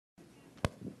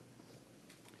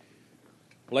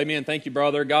Well, amen. Thank you,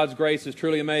 brother. God's grace is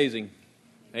truly amazing.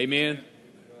 Amen.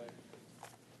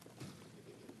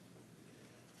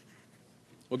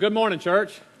 Well, good morning,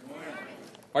 church. Good morning.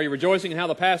 Are you rejoicing in how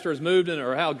the pastor has moved in,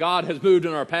 or how God has moved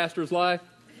in our pastor's life?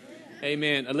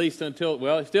 Amen. At least until,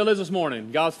 well, it still is this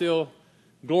morning. God's still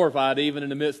glorified even in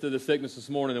the midst of the sickness this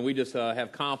morning, and we just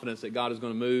have confidence that God is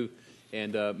going to move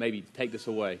and maybe take this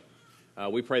away.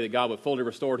 We pray that God would fully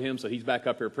restore him so he's back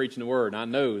up here preaching the word, and I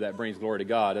know that brings glory to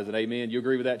God. Does it? Amen. You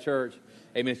agree with that, church?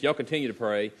 Amen. So y'all continue to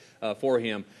pray for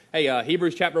him. Hey,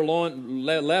 Hebrews chapter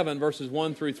 11, verses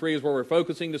 1 through 3 is where we're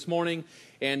focusing this morning.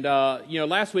 And,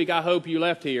 last week I hope you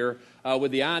left here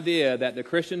with the idea that the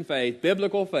Christian faith,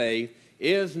 biblical faith,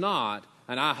 is not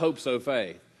an I hope so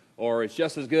faith, or it's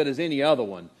just as good as any other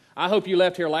one. I hope you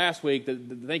left here last week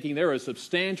thinking there are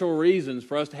substantial reasons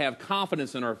for us to have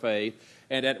confidence in our faith,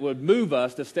 and that would move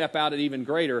us to step out at even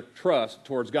greater trust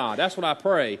towards God. That's what I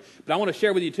pray. But I want to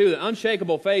share with you, too, that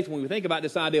unshakable faith, when we think about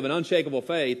this idea of an unshakable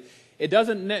faith, it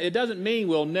doesn't mean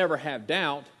we'll never have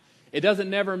doubt. It doesn't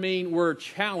never mean we're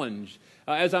challenged.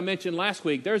 As I mentioned last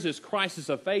week, there's this crisis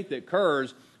of faith that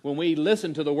occurs when we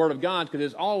listen to the Word of God, because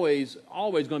it's always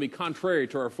going to be contrary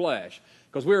to our flesh.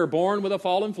 Because we were born with a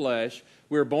fallen flesh,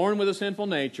 we were born with a sinful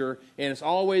nature, and it's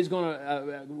always going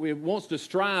to, it wants to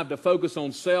strive to focus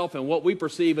on self and what we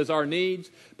perceive as our needs.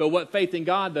 But what faith in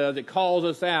God does, it calls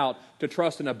us out to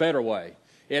trust in a better way.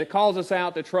 It calls us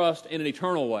out to trust in an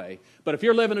eternal way. But if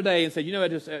you're living today and say,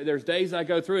 there's days I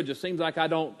go through, it just seems like I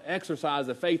don't exercise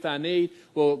the faith I need,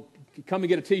 well, come and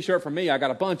get a t-shirt from me. I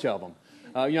got a bunch of them.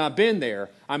 I've been there.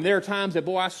 There are times that,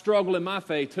 I struggle in my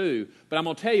faith too. But I'm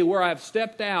going to tell you, where I've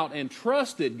stepped out and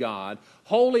trusted God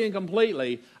wholly and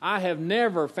completely, I have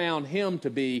never found Him to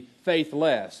be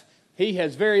faithless. He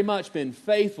has very much been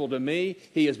faithful to me.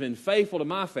 He has been faithful to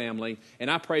my family,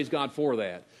 and I praise God for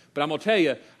that. But I'm going to tell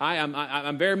you,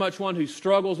 I'm very much one who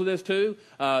struggles with this too,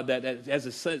 that as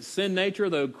a sin nature,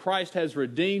 though Christ has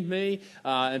redeemed me,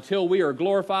 until we are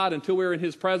glorified, until we're in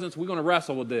His presence, we're going to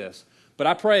wrestle with this. But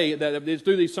I pray that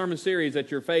through these sermon series that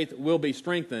your faith will be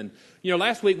strengthened.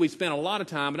 Last week we spent a lot of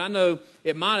time, and I know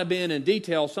it might have been in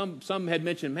detail. Some had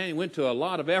mentioned, man, he went to a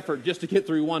lot of effort just to get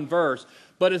through one verse.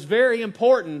 But it's very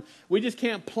important. We just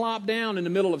can't plop down in the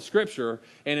middle of Scripture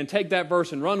and then take that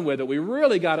verse and run with it. We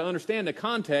really got to understand the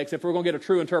context if we're going to get a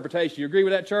true interpretation. You agree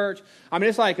with that, church?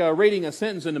 It's like reading a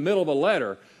sentence in the middle of a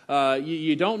letter.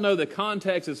 You don't know the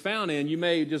context it's found in. You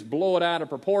may just blow it out of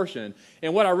proportion.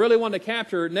 And what I really want to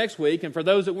capture next week, and for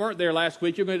those that weren't there last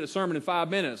week, you're going to get a sermon in 5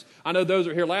 minutes. I know those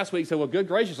that were here last week said, well, good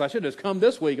gracious, I should have just come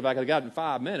this week if I could have gotten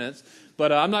 5 minutes.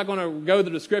 But I'm not going to go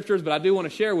through the Scriptures, but I do want to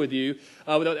share with you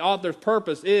the author's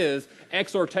purpose is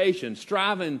exhortation,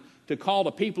 striving to call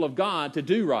the people of God to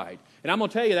do right. And I'm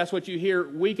going to tell you, that's what you hear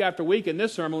week after week in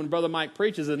this sermon when Brother Mike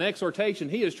preaches an exhortation.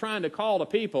 He is trying to call the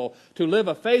people to live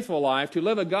a faithful life, to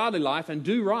live a godly life, and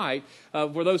do right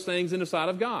for those things in the sight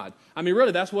of God.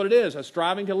 Really, that's what it is, a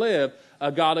striving to live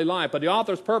a godly life. But the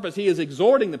author's purpose, he is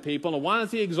exhorting the people. And why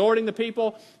is he exhorting the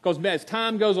people? Because as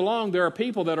time goes along, there are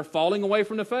people that are falling away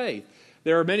from the faith.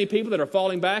 There are many people that are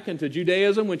falling back into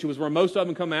Judaism, which was where most of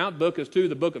them come out. Book is to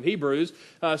the book of Hebrews.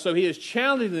 So he is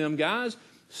challenging them, guys,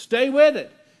 stay with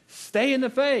it. Stay in the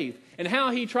faith. And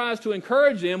how he tries to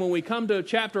encourage them when we come to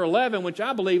chapter 11, which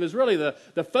I believe is really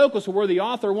the focus of where the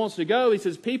author wants to go. He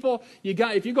says, people,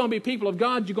 if you're going to be people of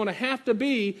God, you're going to have to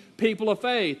be people of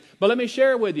faith. But let me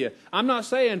share with you. I'm not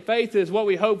saying faith is what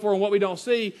we hope for and what we don't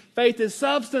see. Faith is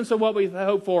substance of what we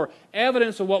hope for,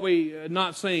 evidence of what we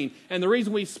not seen. And the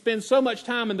reason we spend so much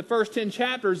time in the first 10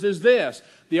 chapters is this.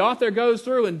 The author goes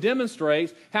through and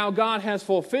demonstrates how God has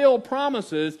fulfilled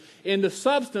promises in the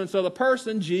substance of the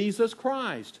person, Jesus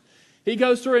Christ. He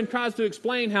goes through and tries to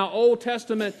explain how Old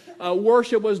Testament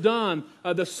worship was done,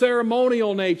 the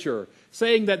ceremonial nature,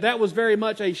 saying that was very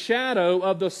much a shadow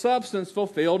of the substance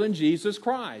fulfilled in Jesus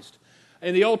Christ.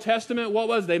 In the Old Testament, what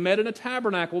was it? They met in a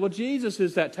tabernacle. Well, Jesus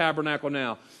is that tabernacle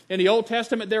now. In the Old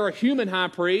Testament, there were human high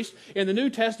priests. In the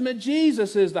New Testament,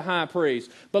 Jesus is the high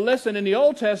priest. But listen, in the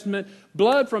Old Testament,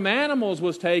 blood from animals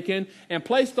was taken and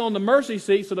placed on the mercy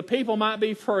seat so the people might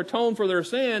be atoned for their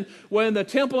sin. When in the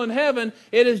temple in heaven,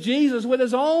 it is Jesus with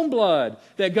His own blood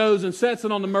that goes and sets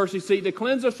it on the mercy seat to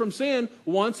cleanse us from sin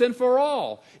once and for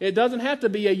all. It doesn't have to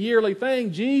be a yearly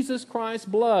thing. Jesus Christ's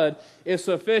blood is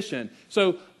sufficient.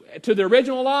 So, to the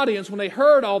original audience, when they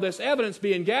heard all this evidence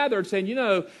being gathered, saying,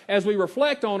 as we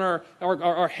reflect on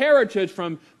our heritage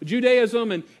from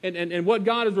Judaism and what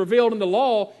God has revealed in the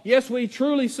law, yes, we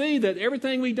truly see that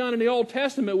everything we've done in the Old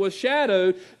Testament was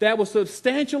shadowed, that was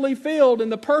substantially filled in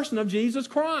the person of Jesus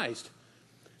Christ.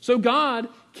 So God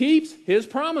keeps His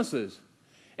promises.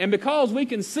 And because we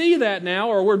can see that now,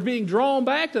 or we're being drawn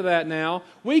back to that now,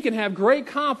 we can have great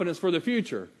confidence for the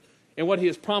future and what He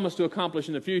has promised to accomplish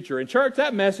in the future. And church,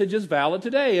 that message is valid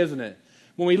today, isn't it?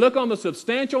 When we look on the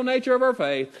substantial nature of our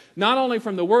faith, not only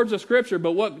from the words of Scripture,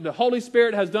 but what the Holy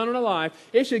Spirit has done in our life,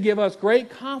 it should give us great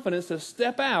confidence to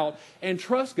step out and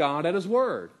trust God at His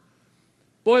Word.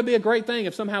 Boy, it'd be a great thing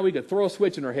if somehow we could throw a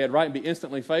switch in our head, right, and be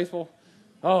instantly faithful.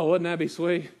 Oh, wouldn't that be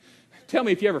sweet? Tell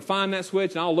me if you ever find that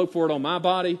switch, and I'll look for it on my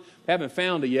body. Haven't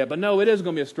found it yet. But no, it is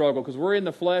going to be a struggle because we're in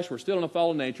the flesh. We're still in a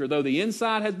fallen nature. Though the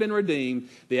inside has been redeemed,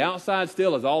 the outside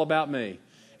still is all about me.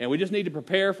 And we just need to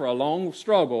prepare for a long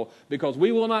struggle because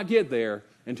we will not get there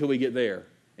until we get there.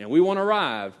 And we won't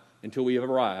arrive until we have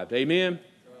arrived. Amen?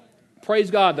 Right.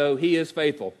 Praise God, though. He is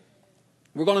faithful.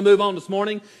 We're going to move on this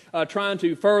morning, trying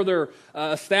to further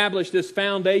establish this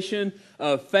foundation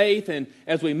of faith. And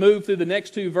as we move through the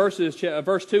next two verses,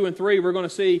 verse 2 and 3, we're going to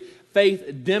see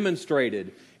faith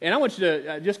demonstrated. And I want you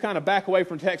to just kind of back away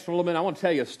from text for a little minute. I want to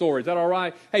tell you a story. Is that all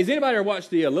right? Hey, has anybody ever watched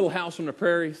the Little House on the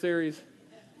Prairie series?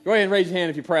 Go ahead and raise your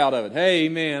hand if you're proud of it. Hey,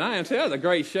 man, I am telling you, that's a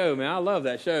great show, man. I love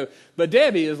that show. But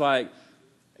Debbie is like,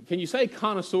 can you say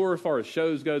connoisseur as far as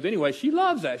shows goes? Anyway, she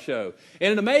loves that show.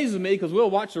 And it amazes me because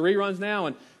we'll watch the reruns now.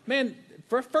 And, man,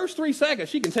 for the first 3 seconds,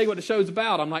 she can tell you what the show's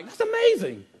about. I'm like, that's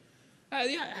amazing.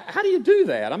 How do you do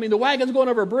that? I mean, the wagon's going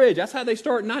over a bridge. That's how they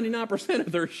start 99%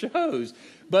 of their shows.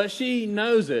 But she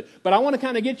knows it. But I want to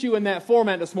kind of get you in that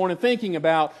format this morning thinking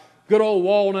about good old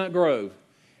Walnut Grove.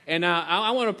 And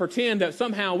I want to pretend that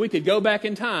somehow we could go back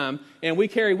in time and we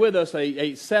carry with us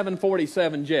a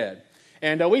 747 jet.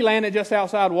 And we landed just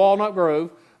outside Walnut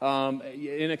Grove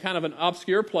in a kind of an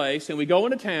obscure place. And we go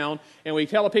into town and we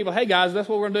tell the people, hey guys, that's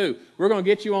what we're going to do. We're going to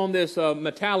get you on this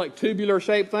metallic tubular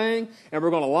shaped thing and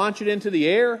we're going to launch it into the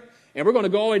air. And we're going to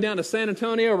go all the way down to San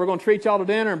Antonio. We're going to treat y'all to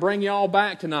dinner and bring you all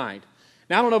back tonight.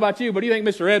 Now, I don't know about you, but what do you think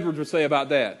Mr. Edwards would say about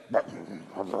that?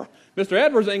 Mr.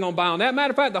 Edwards ain't going to buy on that.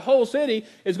 Matter of fact, the whole city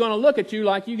is going to look at you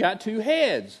like you got two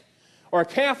heads. Or a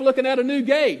calf looking at a new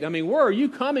gate. I mean, where are you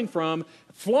coming from?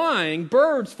 Flying,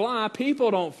 birds fly,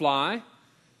 people don't fly.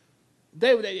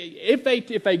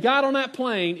 If they got on that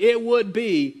plane, it would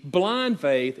be blind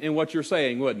faith in what you're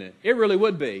saying, wouldn't it? It really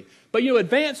would be. But you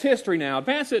advance history now.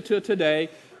 Advance it to today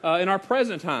in our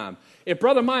present time. If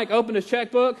Brother Mike opened his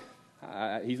checkbook,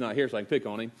 he's not here so I can pick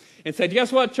on him, and said,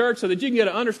 guess what, church, so that you can get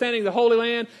an understanding of the Holy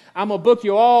Land, I'm going to book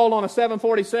you all on a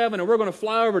 747, and we're going to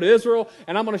fly over to Israel,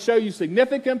 and I'm going to show you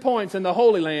significant points in the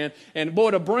Holy Land, and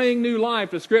boy, to bring new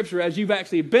life to Scripture as you've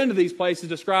actually been to these places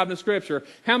described in Scripture,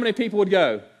 how many people would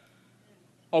go?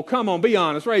 Oh, come on, be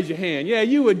honest. Raise your hand. Yeah,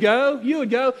 you would go. You would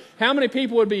go. How many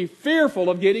people would be fearful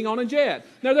of getting on a jet?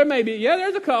 Now, there may be,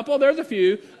 there's a couple, there's a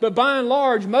few, but by and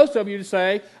large, most of you would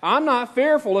say, I'm not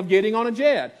fearful of getting on a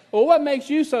jet. Well, what makes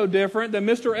you so different than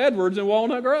Mr. Edwards in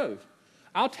Walnut Grove?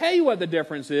 I'll tell you what the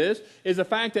difference is the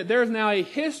fact that there's now a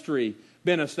history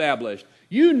been established.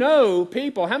 You know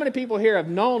people, how many people here have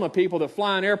known of people that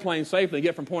fly an airplane safely and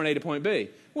get from point A to point B?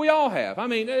 We all have. I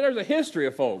mean, there's a history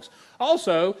of folks.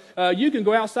 Also, you can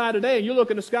go outside today and you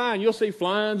look in the sky and you'll see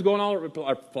planes going all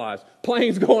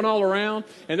around,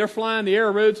 and they're flying the air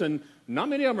routes, and not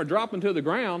many of them are dropping to the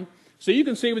ground. So you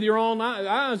can see with your own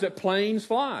eyes that planes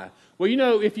fly. Well, you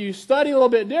know, if you study a little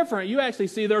bit different, you actually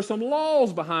see there's some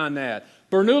laws behind that.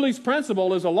 Bernoulli's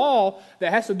principle is a law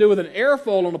that has to do with an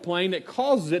airfoil on a plane that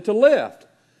causes it to lift.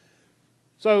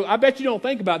 So I bet you don't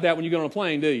think about that when you get on a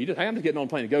plane, do you? You just, hey, I'm just getting on a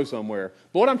plane to go somewhere.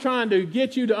 But what I'm trying to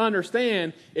get you to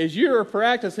understand is you're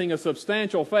practicing a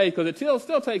substantial faith, because it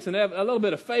still takes a little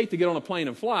bit of faith to get on a plane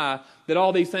and fly, that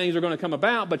all these things are going to come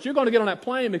about. But you're going to get on that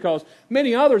plane because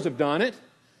many others have done it,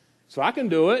 so I can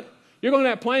do it. You're going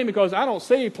on that plane because I don't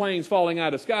see planes falling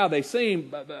out of the sky. They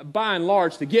seem, by and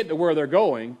large, to get to where they're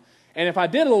going. And if I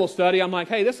did a little study, I'm like,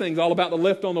 hey, this thing's all about the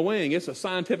lift on the wing. It's a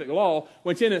scientific law,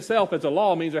 which in itself as a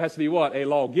law means there has to be what? A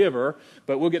lawgiver.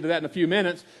 But we'll get to that in a few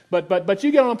minutes. But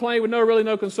you get on a plane with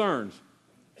no concerns.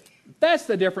 That's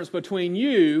the difference between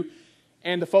you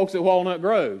and the folks at Walnut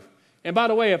Grove. And by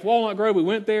the way, if Walnut Grove, we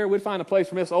went there, we'd find a place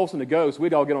for Miss Olsen to go, so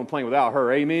we'd all get on a plane without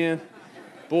her. Amen?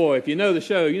 Boy, if you know the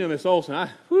show, you know Miss Olsen.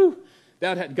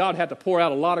 God had to pour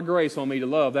out a lot of grace on me to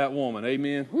love that woman.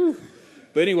 Amen? Whew.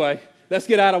 But anyway, let's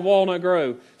get out of Walnut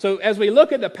Grove. So as we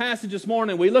look at the passage this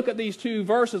morning, we look at these two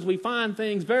verses, we find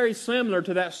things very similar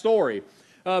to that story.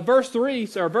 Verse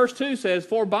 2 says,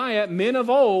 for by it men of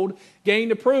old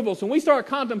gained approval. So when we start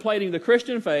contemplating the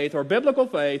Christian faith or biblical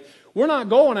faith, We're not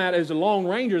going at it as the Lone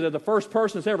Rangers, as the first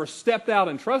person that's ever stepped out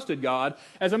and trusted God.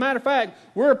 As a matter of fact,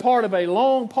 we're a part of a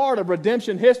long part of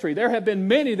redemption history. There have been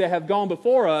many that have gone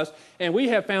before us, and we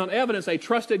have found evidence they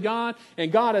trusted God,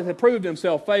 and God has proved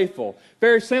himself faithful.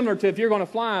 Very similar to if you're going to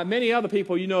fly, many other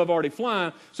people you know have already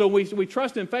flown. So we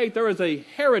trust in faith. There is a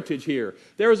heritage here.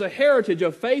 There is a heritage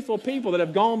of faithful people that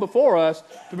have gone before us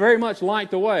to very much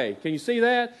light the way. Can you see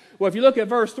that? Well, if you look at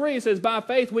verse 3, it says, by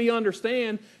faith we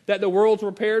understand that the worlds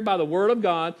were prepared by the word of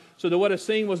God, so that what is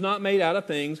seen was not made out of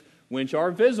things which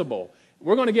are visible.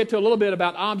 We're going to get to a little bit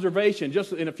about observation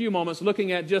just in a few moments,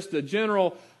 looking at just the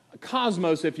general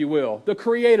cosmos, if you will, the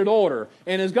created order.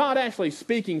 And is God actually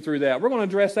speaking through that? We're going to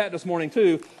address that this morning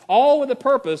too, all with the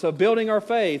purpose of building our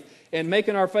faith and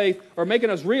making our faith, or making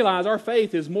us realize our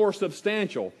faith is more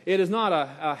substantial. It is not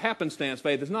a happenstance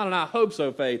faith. It's not an I hope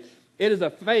so faith. It is a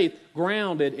faith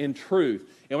grounded in truth.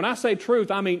 And when I say truth,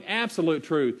 I mean absolute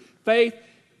truth. Faith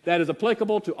that is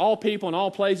applicable to all people in all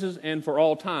places and for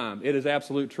all time. It is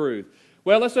absolute truth.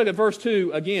 Well, let's look at verse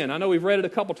 2 again. I know we've read it a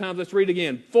couple times. Let's read it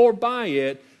again. For by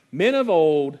it men of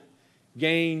old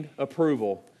gained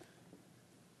approval.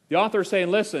 The author is saying,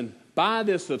 listen, by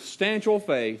this substantial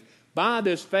faith, by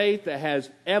this faith that has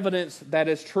evidence that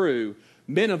is true,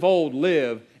 men of old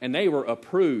lived, and they were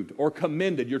approved or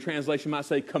commended. Your translation might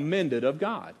say commended of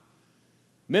God.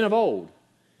 Men of old.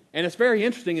 And it's very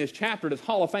interesting, this chapter, this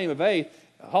Hall of Fame of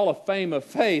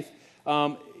Faith,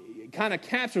 kind of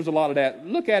captures a lot of that.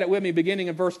 Look at it with me beginning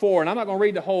in verse 4. And I'm not going to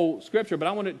read the whole scripture, but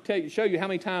I want to show you how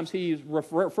many times he's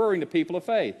referring to people of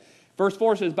faith. Verse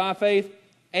 4 says, by faith,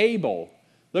 Abel.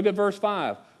 Look at verse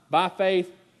 5. By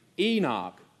faith,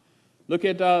 Enoch. Look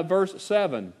at verse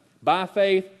 7. By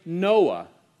faith, Noah.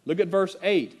 Look at verse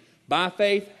 8. By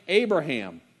faith,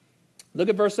 Abraham. Look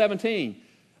at verse 17.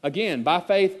 Again, by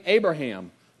faith,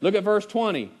 Abraham. Look at verse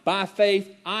 20. By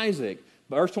faith, Isaac.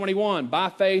 Verse 21. By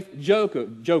faith,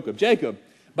 Jacob.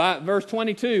 By verse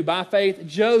 22. By faith,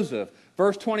 Joseph.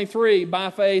 Verse 23. By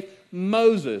faith,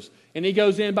 Moses. And he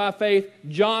goes in by faith,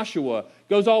 Joshua.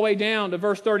 Goes all the way down to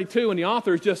verse 32. And the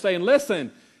author is just saying,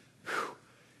 listen,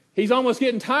 he's almost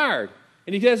getting tired.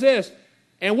 And he says this,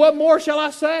 and what more shall I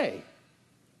say?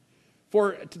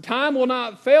 For time will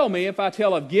not fail me if I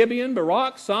tell of Gibeon,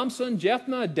 Barak, Samson,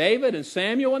 Jephthah, David, and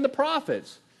Samuel, and the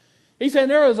prophets. He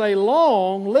said there is a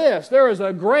long list. There is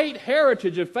a great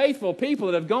heritage of faithful people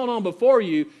that have gone on before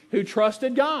you who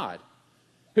trusted God,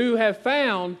 who have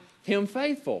found him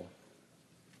faithful.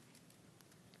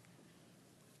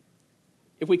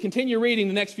 If we continue reading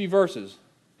the next few verses,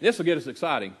 this will get us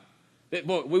exciting.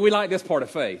 We like this part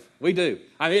of faith. We do.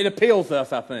 I mean, it appeals to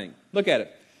us, I think. Look at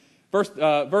it.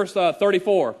 Verse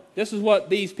 34. This is what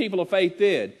these people of faith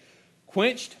did.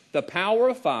 Quenched the power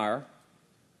of fire.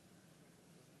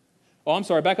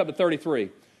 Back up to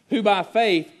 33. Who by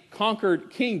faith conquered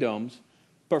kingdoms,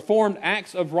 performed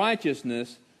acts of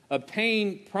righteousness,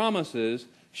 obtained promises,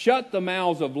 shut the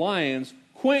mouths of lions,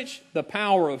 quenched the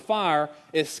power of fire,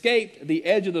 escaped the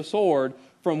edge of the sword,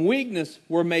 from weakness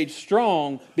were made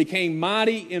strong, became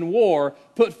mighty in war,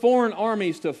 put foreign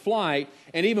armies to flight,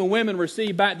 and even women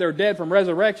received back their dead from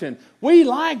resurrection. We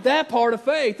like that part of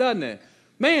faith, doesn't it?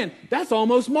 Man, that's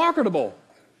almost marketable.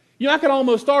 You know, I could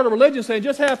almost start a religion saying,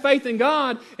 just have faith in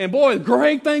God, and boy,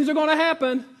 great things are going to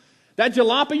happen. That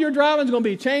jalopy you're driving is going to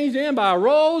be changed in by a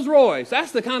Rolls Royce.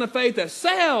 That's the kind of faith that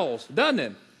sells, doesn't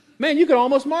it? Man, you could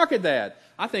almost market that.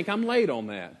 I think I'm late on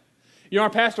that. You know, our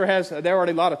pastor has, there are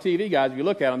already a lot of TV guys, if you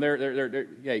look at them,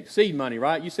 they're seed money,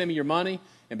 right? You send me your money,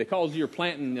 and because you're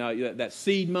planting that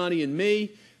seed money in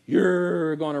me,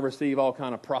 you're going to receive all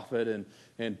kind of profit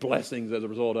and blessings as a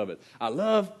result of it. I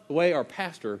love the way our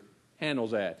pastor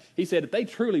handles that. He said if they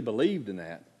truly believed in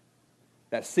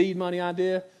that seed money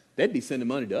idea, they'd be sending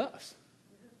money to us.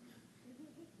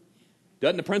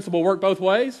 Doesn't the principle work both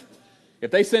ways?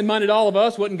 If they send money to all of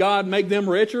us, wouldn't God make them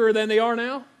richer than they are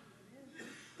now?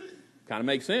 Kind of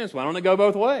makes sense. Why don't it go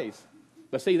both ways?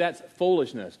 But see, that's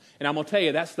foolishness. And I'm going to tell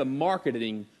you, that's the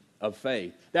marketing of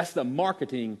faith. That's the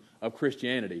marketing of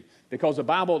Christianity. Because the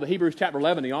Bible, the Hebrews chapter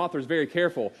 11, the author is very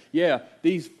careful. Yeah,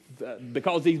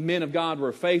 because these men of God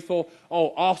were faithful,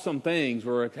 awesome things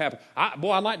were happening. I'd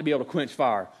like to be able to quench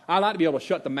fire. I'd like to be able to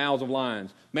shut the mouths of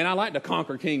lions. Man, I like to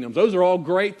conquer kingdoms. Those are all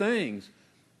great things.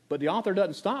 But the author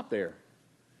doesn't stop there.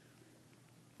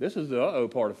 This is the uh-oh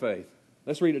part of faith.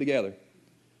 Let's read it together.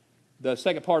 The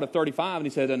second part of 35, and he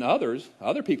said, and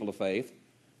other people of faith,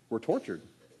 were tortured,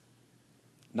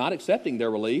 not accepting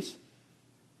their release,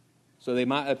 so they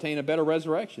might obtain a better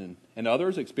resurrection. And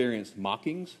others experienced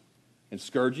mockings and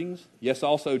scourgings, yes,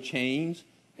 also chains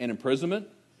and imprisonment.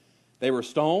 They were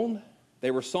stoned, they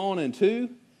were sawn in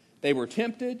two, they were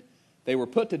tempted, They were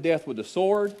put to death with the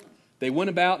sword. They went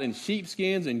about in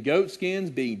sheepskins and goatskins,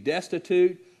 being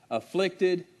destitute,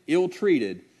 afflicted,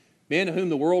 ill-treated, men of whom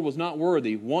the world was not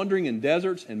worthy, wandering in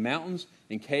deserts and mountains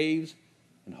and caves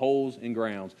and holes in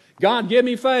grounds. God, give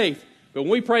me faith. But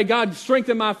when we pray, God,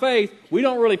 strengthen my faith, we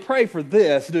don't really pray for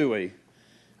this, do we?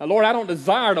 Now, Lord, I don't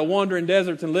desire to wander in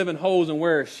deserts and live in holes and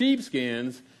wear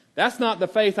sheepskins. That's not the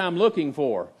faith I'm looking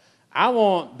for. I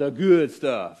want the good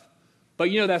stuff. But,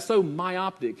 that's so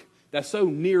myopic. That's so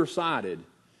nearsighted.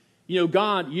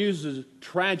 God uses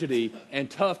tragedy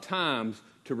and tough times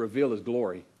to reveal His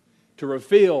glory, to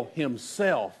reveal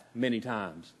Himself many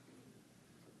times.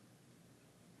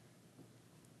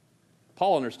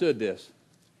 Paul understood this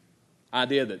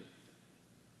idea that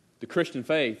the Christian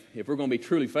faith, if we're going to be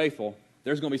truly faithful,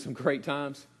 there's going to be some great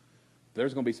times, but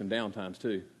there's going to be some down times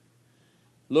too.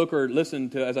 Look or listen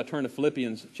to as I turn to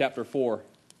Philippians chapter 4.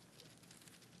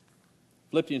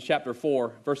 Philippians chapter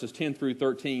 4, verses 10 through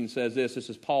 13 says this. This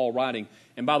is Paul writing.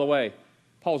 And by the way,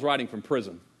 Paul's writing from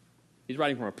prison. He's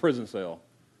writing from a prison cell.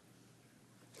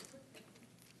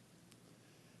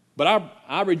 But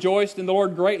I rejoiced in the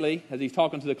Lord greatly, as he's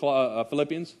talking to the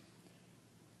Philippians.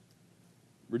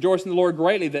 Rejoice in the Lord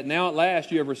greatly that now at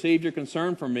last you have received your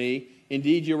concern from me.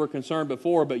 Indeed, you were concerned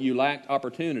before, but you lacked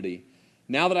opportunity.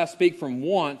 Now that I speak from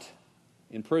want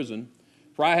in prison,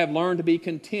 for I have learned to be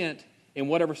content in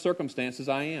whatever circumstances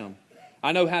I am.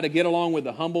 I know how to get along with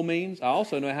the humble means. I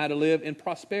also know how to live in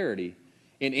prosperity.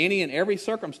 In any and every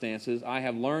circumstances, I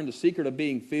have learned the secret of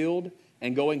being filled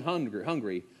and going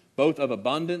hungry, both of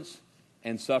abundance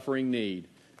and suffering need.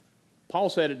 Paul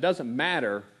said it doesn't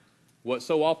matter what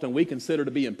so often we consider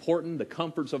to be important, the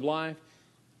comforts of life.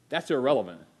 That's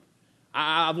irrelevant.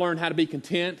 I've learned how to be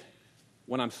content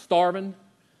when I'm starving.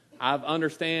 I've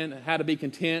understand how to be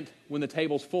content when the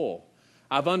table's full.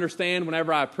 I've understand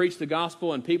whenever I preach the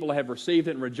gospel and people have received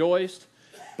it and rejoiced.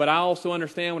 But I also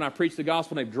understand when I preach the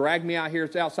gospel and they've dragged me out here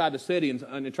outside the city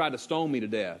and tried to stone me to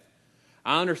death.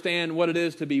 I understand what it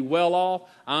is to be well off.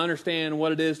 I understand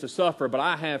what it is to suffer. But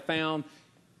I have found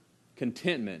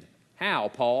contentment. How,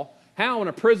 Paul? How in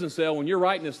a prison cell when you're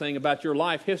writing this thing about your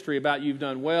life history, about you've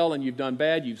done well and you've done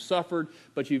bad, you've suffered,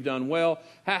 but you've done well.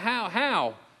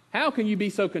 How can you be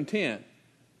so content?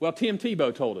 Well, Tim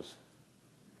Tebow told us.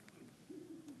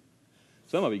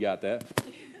 Some of you got that.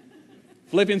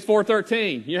 Philippians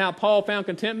 4:13. You know how Paul found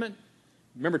contentment?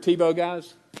 Remember Tebow,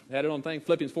 guys? Had it on thing.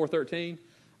 Philippians 4:13.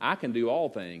 I can do all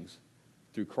things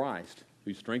through Christ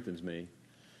who strengthens me.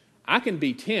 I can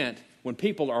be content when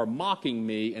people are mocking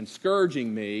me and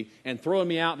scourging me and throwing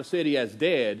me out in the city as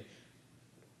dead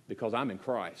because I'm in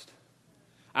Christ.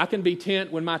 I can be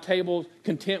content when my table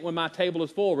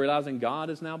is full, realizing God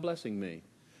is now blessing me.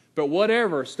 But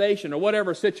whatever station or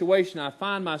whatever situation I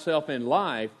find myself in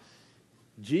life,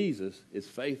 Jesus is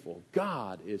faithful.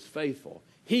 God is faithful.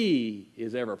 He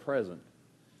is ever present.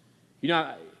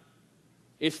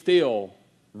 It still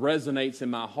resonates in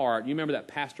my heart. You remember that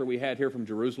pastor we had here from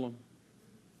Jerusalem?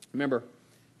 Remember,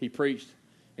 he preached,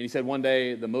 and he said one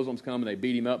day the Muslims come and they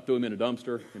beat him up, threw him in a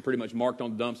dumpster, and pretty much marked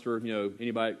on the dumpster,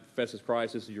 anybody confesses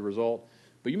Christ, this is your result.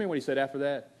 But you remember what he said after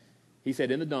that? He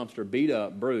said in the dumpster, beat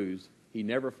up, bruised, he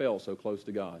never felt so close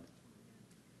to God.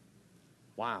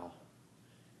 Wow.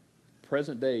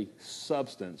 Present day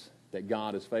substance that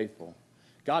God is faithful.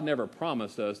 God never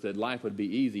promised us that life would be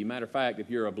easy. Matter of fact, if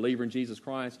you're a believer in Jesus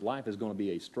Christ, life is going to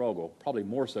be a struggle, probably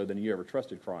more so than you ever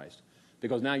trusted Christ.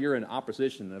 Because now you're in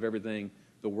opposition of everything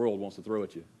the world wants to throw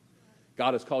at you.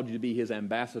 God has called you to be His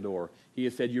ambassador. He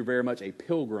has said you're very much a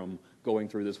pilgrim going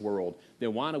through this world.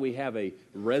 Then why do we have a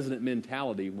resident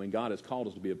mentality when God has called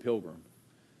us to be a pilgrim?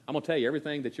 I'm going to tell you,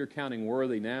 everything that you're counting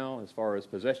worthy now as far as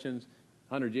possessions,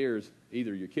 100 years,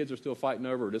 either your kids are still fighting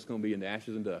over or it's going to be in the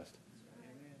ashes and dust.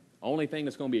 Amen. Only thing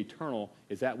that's going to be eternal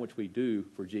is that which we do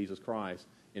for Jesus Christ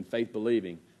in faith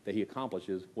believing that He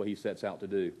accomplishes what He sets out to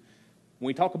do. When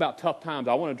we talk about tough times,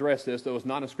 I want to address this, though it's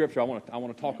not in Scripture. I want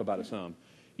to talk about it some.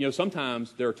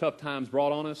 Sometimes there are tough times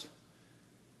brought on us.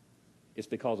 It's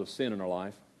because of sin in our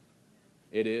life.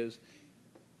 It is.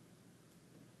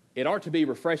 It ought to be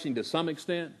refreshing to some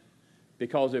extent,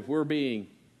 because if we're being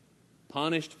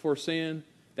punished for sin,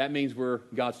 that means we're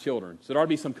God's children. So there ought to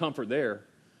be some comfort there.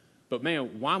 But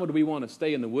man, why would we want to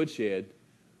stay in the woodshed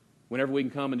whenever we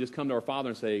can come and just come to our Father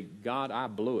and say, God, I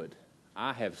blew it.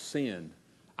 I have sinned.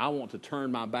 I want to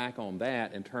turn my back on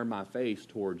that and turn my face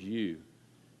towards you.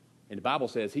 And the Bible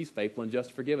says He's faithful and just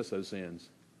to forgive us those sins.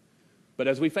 But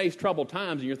as we face troubled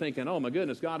times and you're thinking, oh my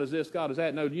goodness, God is this, God is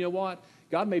that. No, you know what?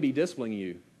 God may be disciplining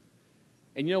you.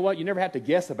 And you know what? You never have to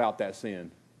guess about that sin.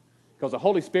 Because the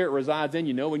Holy Spirit resides in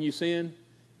you. When you sin,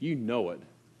 you know it.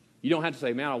 You don't have to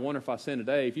say, man, I wonder if I sin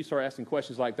today. If you start asking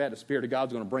questions like that, the Spirit of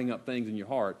God's going to bring up things in your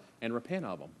heart and repent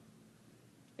of them.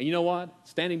 And you know what?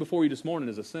 Standing before you this morning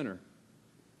is a sinner.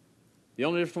 The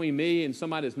only difference between me and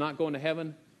somebody that's not going to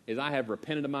heaven is I have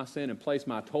repented of my sin and placed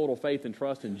my total faith and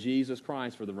trust in Jesus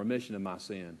Christ for the remission of my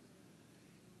sin.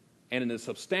 And in a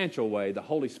substantial way, the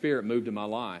Holy Spirit moved in my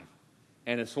life.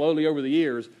 And slowly over the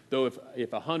years, though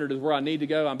if 100 is where I need to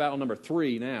go, I'm about on number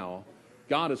 3 now,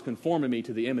 God is conforming me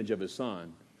to the image of His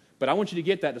Son. But I want you to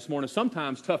get that this morning.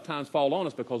 Sometimes tough times fall on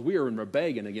us because we are in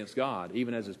rebellion against God,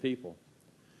 even as His people.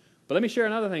 But let me share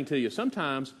another thing to you.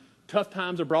 Sometimes tough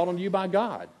times are brought on you by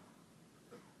God.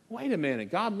 Wait a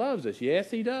minute, God loves us. Yes,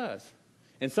 He does.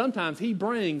 And sometimes He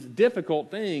brings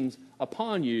difficult things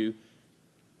upon you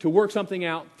to work something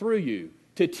out through you,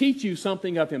 to teach you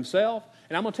something of Himself.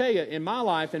 And I'm going to tell you, in my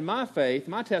life, in my faith,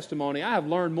 my testimony, I have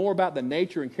learned more about the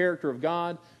nature and character of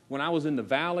God when I was in the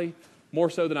valley, more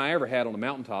so than I ever had on the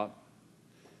mountaintop.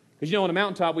 Because, on the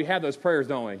mountaintop, we have those prayers,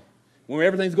 don't we? When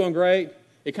everything's going great,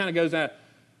 it kind of goes out,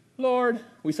 Lord,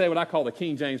 we say what I call the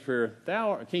King James prayer,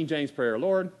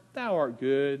 Lord, Thou art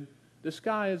good, the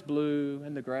sky is blue,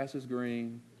 and the grass is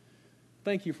green.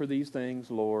 Thank You for these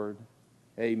things, Lord.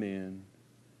 Amen.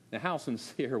 Now, how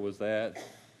sincere was that?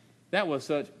 That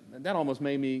almost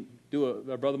made me do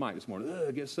a Brother Mike this morning.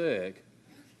 Get sick.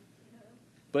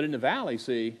 But in the valley,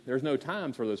 see, there's no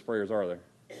times for those prayers, are there?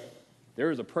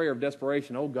 There is a prayer of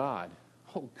desperation. Oh, God,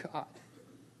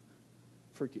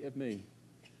 forgive me.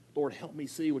 Lord, help me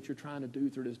see what You're trying to do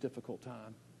through this difficult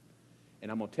time.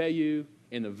 And I'm going to tell you,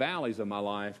 in the valleys of my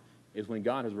life is when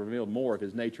God has revealed more of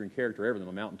His nature and character ever than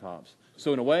the mountaintops.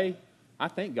 So in a way, I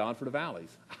thank God for the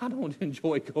valleys. I don't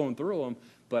enjoy going through them,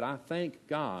 but I thank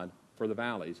God for the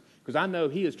valleys because I know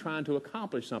He is trying to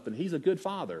accomplish something. He's a good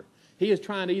Father. He is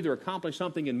trying to either accomplish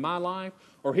something in my life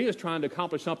or He is trying to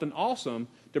accomplish something awesome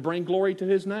to bring glory to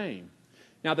His name.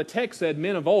 Now, the text said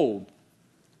men of old,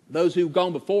 those who've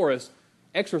gone before us,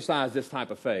 exercised this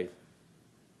type of faith.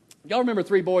 Y'all remember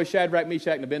 3 boys, Shadrach,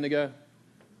 Meshach, and Abednego?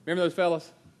 Remember those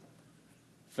fellas?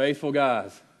 Faithful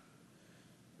guys.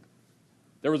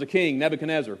 There was a king,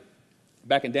 Nebuchadnezzar,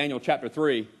 back in Daniel chapter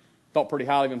 3, thought pretty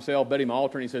highly of himself, built him an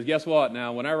altar, and he says, guess what?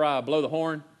 Now, whenever I blow the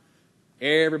horn,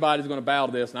 everybody's going to bow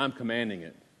to this, and I'm commanding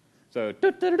it. So,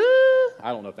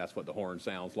 I don't know if that's what the horn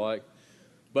sounds like.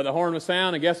 But the horn was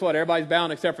sound, and guess what? Everybody's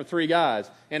bowing except for 3 guys.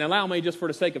 And allow me, just for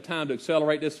the sake of time, to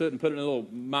accelerate this and put it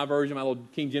in my version, my little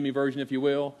King Jimmy version, if you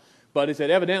will. But he said,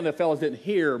 evidently the fellows didn't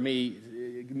hear me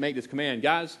make this command.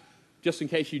 Guys, just in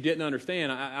case you didn't understand,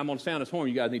 I'm going to sound this horn.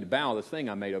 You guys need to bow this thing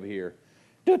I made over here.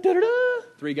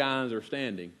 3 guys are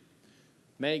standing.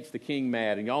 Makes the king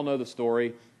mad. And y'all know the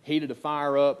story. Heated the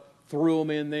fire up, threw them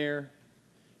in there.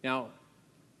 Now,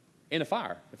 in a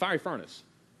fiery furnace.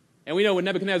 And we know when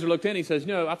Nebuchadnezzar looked in, he says,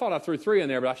 I thought I threw 3 in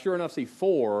there, but I sure enough see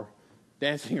 4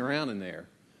 dancing around in there.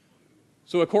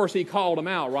 So, of course, he called them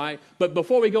out, right? But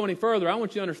before we go any further, I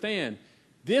want you to understand,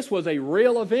 this was a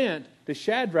real event to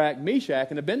Shadrach,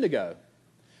 Meshach, and Abednego.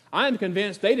 I am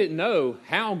convinced they didn't know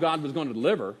how God was going to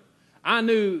deliver. I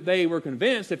knew they were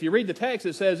convinced. If you read the text,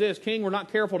 it says this, King, we're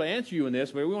not careful to answer you in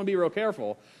this, but we want to be real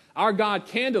careful. Our God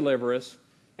can deliver us,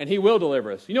 and He will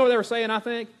deliver us. You know what they were saying, I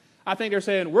think? I think they're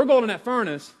saying, we're going in that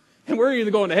furnace, and we're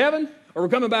either going to heaven or we're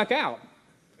coming back out.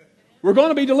 We're going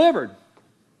to be delivered.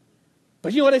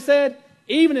 But you know what they said?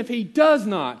 Even if He does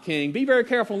not, King, be very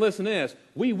careful and listen to this.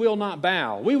 We will not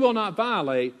bow. We will not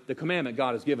violate the commandment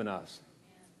God has given us.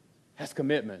 That's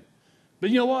commitment. But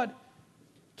you know what?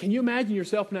 Can you imagine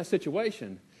yourself in that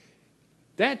situation?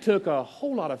 That took a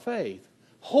whole lot of faith.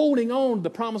 Holding on to the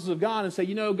promises of God and say,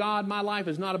 God, my life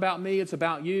is not about me, it's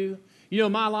about You.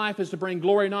 My life is to bring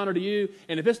glory and honor to You.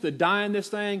 And if it's to die in this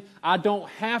thing, I don't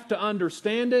have to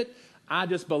understand it. I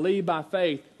just believe by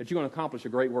faith that You're going to accomplish a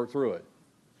great work through it.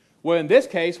 Well, in this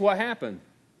case, what happened?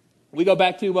 We go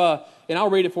back to, and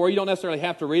I'll read it for you. You don't necessarily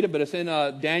have to read it, but it's in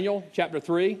Daniel chapter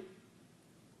 3,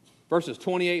 verses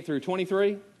 28 through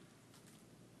 23.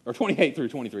 Or 28 through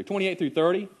 23. 28 through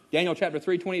 30. Daniel chapter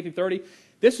 3, 28 through 30.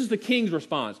 This is the king's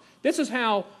response. This is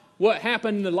how what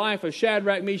happened in the life of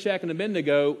Shadrach, Meshach, and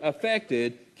Abednego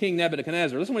affected King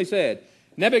Nebuchadnezzar. Listen to what he said.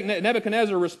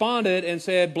 Nebuchadnezzar responded and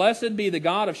said, Blessed be the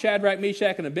God of Shadrach,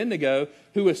 Meshach, and Abednego,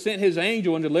 who has sent His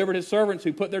angel and delivered His servants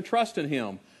who put their trust in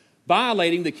Him,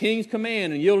 violating the king's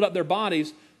command and yielded up their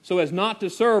bodies so as not to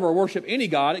serve or worship any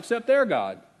god except their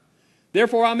God.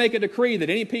 Therefore I make a decree that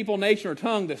any people, nation, or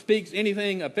tongue that speaks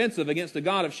anything offensive against the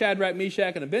God of Shadrach,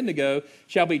 Meshach, and Abednego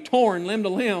shall be torn limb to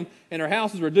limb, and their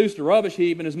houses reduced to rubbish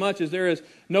heap, inasmuch as there is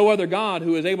no other God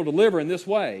who is able to deliver in this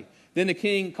way. Then the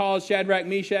king caused Shadrach,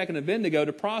 Meshach, and Abednego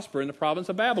to prosper in the province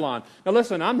of Babylon. Now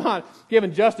listen, I'm not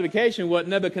giving justification what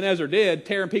Nebuchadnezzar did,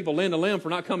 tearing people limb to limb for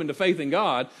not coming to faith in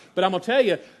God. But I'm going to tell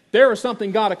you, there was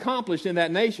something God accomplished in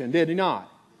that nation, did he not?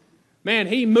 Man,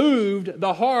 he moved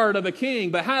the heart of a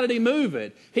king. But how did he move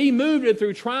it? He moved it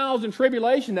through trials and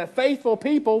tribulation that faithful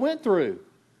people went through.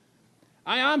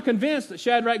 I'm convinced that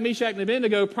Shadrach, Meshach, and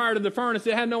Abednego, prior to the furnace,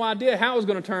 they had no idea how it was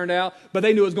going to turn out, but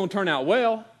they knew it was going to turn out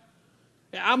well.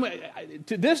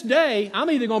 To this day, I'm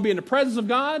either going to be in the presence of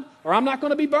God or I'm not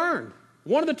going to be burned.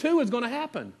 One of the two is going to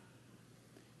happen.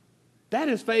 That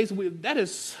is faith. That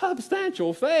is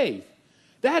substantial faith.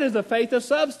 That is a faith of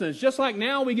substance. Just like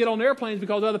now we get on airplanes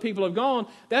because other people have gone,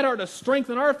 that ought to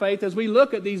strengthen our faith as we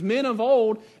look at these men of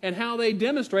old and how they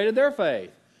demonstrated their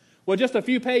faith. Well, just a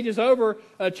few pages over,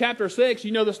 chapter 6,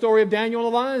 you know the story of Daniel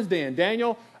in the lion's den.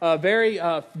 Daniel, very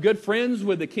good friends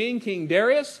with the king, King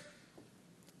Darius.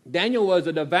 Daniel was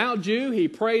a devout Jew. He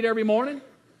prayed every morning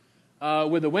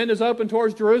with the windows open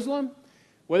towards Jerusalem.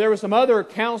 Well, there were some other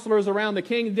counselors around the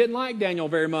king that didn't like Daniel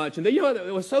very much. And you know,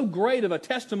 it was so great of a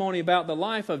testimony about the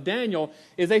life of Daniel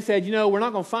is they said, you know, we're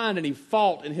not going to find any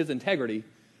fault in his integrity.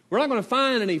 We're not going to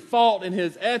find any fault in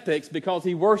his ethics because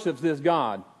he worships this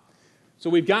God. So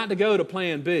we've got to go to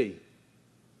plan B.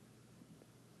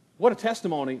 What a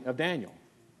testimony of Daniel.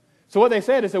 So what they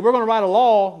said is that we're going to write a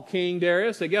law, King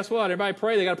Darius. Said, guess what? Everybody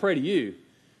pray, they got to pray to you.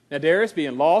 Now Darius,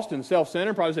 being lost and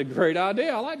self-centered, probably said, great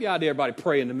idea. I like the idea of everybody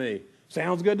praying to me.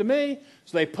 Sounds good to me.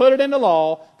 So they put it into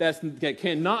law that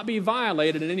cannot be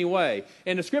violated in any way.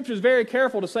 And the scripture is very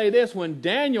careful to say this. When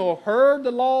Daniel heard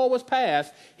the law was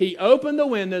passed, he opened the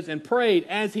windows and prayed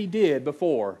as he did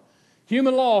before.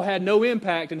 Human law had no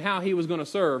impact in how he was going to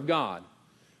serve God.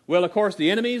 Well, of course,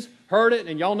 the enemies heard it,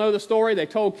 and y'all know the story. They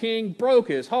told King, broke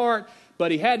his heart,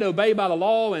 but he had to obey by the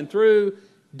law and threw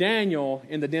Daniel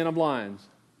in the den of lions.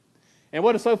 And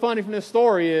what is so funny from this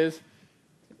story is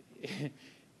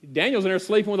Daniel's in there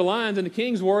sleeping with the lions, and the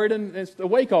king's worried and is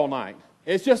awake all night.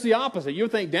 It's just the opposite. You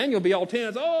would think Daniel would be all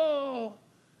tense, oh,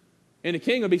 and the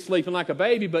king would be sleeping like a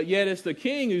baby, but yet it's the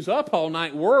king who's up all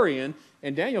night worrying,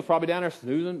 and Daniel's probably down there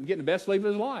snoozing, getting the best sleep of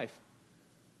his life.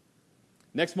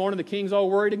 Next morning, the king's all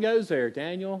worried and goes there.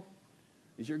 Daniel,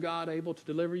 is your God able to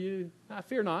deliver you? I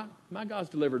fear not. My God's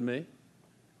delivered me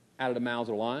out of the mouths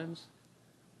of the lions.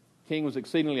 The king was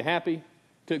exceedingly happy,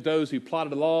 took those who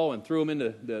plotted the law and threw them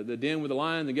into the den with the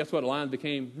lions, and guess what? The lions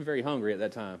became very hungry at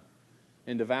that time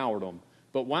and devoured them.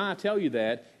 But why I tell you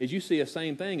that is you see the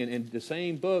same thing in the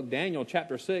same book, Daniel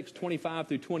chapter 6, 25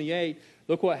 through 28.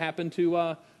 Look what happened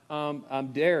to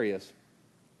Darius.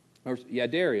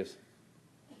 Darius.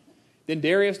 Then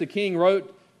Darius the king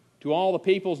wrote to all the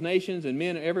peoples, nations, and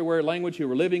men everywhere language who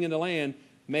were living in the land,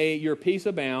 may your peace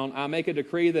abound. I make a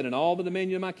decree that in all the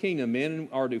dominion of my kingdom men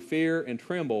are to fear and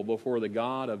tremble before the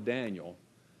God of Daniel.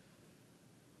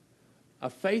 A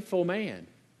faithful man,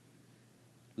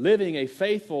 living a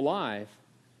faithful life,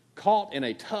 caught in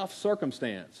a tough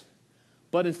circumstance.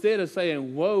 But instead of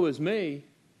saying, woe is me,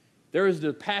 there is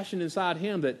the passion inside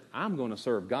him that I'm going to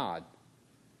serve God.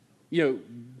 You know,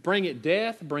 bring it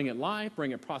death, bring it life,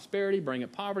 bring it prosperity, bring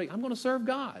it poverty. I'm going to serve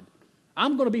God.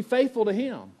 I'm going to be faithful to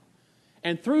him.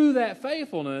 And through that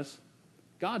faithfulness,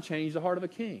 God changed the heart of a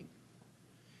king.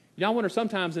 You know, I wonder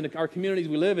sometimes in our communities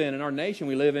we live in our nation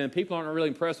we live in, people aren't really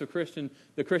impressed with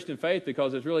the Christian faith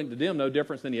because it's really to them no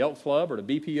difference than the Elks Club or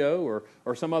the BPO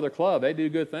or some other club. They do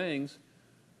good things.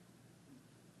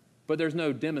 But there's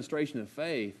no demonstration of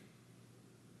faith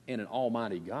in an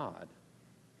almighty God.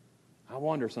 I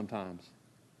wonder sometimes.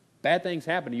 Bad things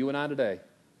happen to you and I today.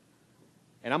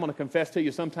 And I'm going to confess to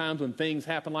you sometimes when things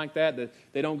happen like that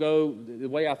they don't go the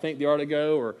way I think they ought to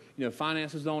go, or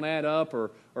finances don't add up,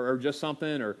 or just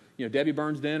something, or Debbie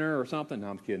burns dinner or something.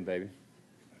 No, I'm kidding, baby.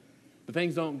 But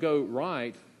things don't go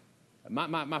right.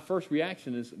 My first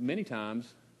reaction is many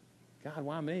times, God,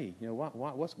 why me?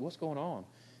 What's going on?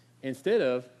 Instead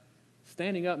of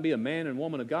standing up and be a man and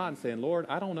woman of God and saying, Lord,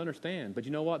 I don't understand, but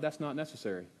you know what? That's not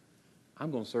necessary. I'm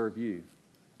going to serve you.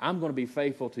 I'm going to be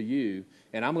faithful to you,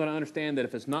 and I'm going to understand that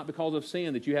if it's not because of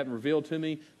sin that you haven't revealed to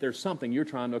me, there's something you're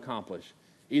trying to accomplish,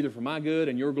 either for my good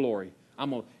and your glory.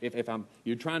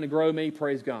 You're trying to grow me,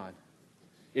 praise God.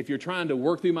 If you're trying to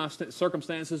work through my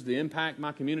circumstances to impact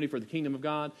my community for the kingdom of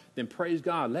God, then praise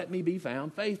God, let me be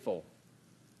found faithful.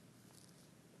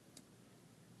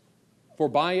 For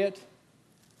by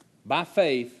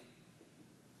faith,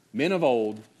 men of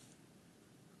old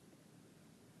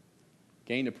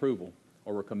gained approval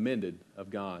or were commended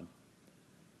of God.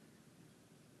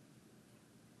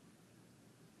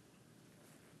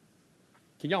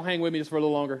 Can y'all hang with me just for a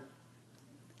little longer?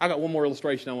 I got one more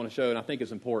illustration I want to show, and I think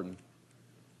it's important.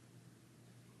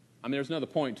 I mean, there's another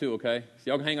point too, okay? So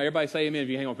y'all can hang on. Everybody say amen if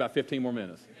you hang on for about 15 more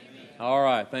minutes. Amen. All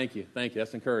right, thank you. Thank you.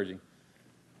 That's encouraging.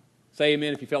 Say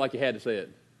amen if you felt like you had to say it.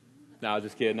 No, I was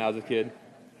just kidding.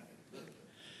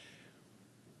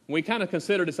 We kind of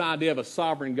consider this idea of a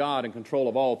sovereign God in control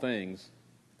of all things.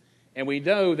 And we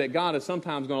know that God is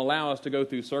sometimes going to allow us to go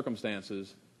through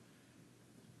circumstances.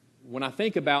 When I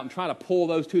think about and try to pull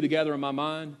those two together in my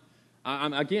mind,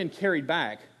 I'm again carried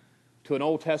back to an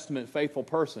Old Testament faithful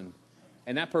person.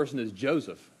 And that person is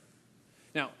Joseph.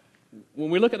 Now, when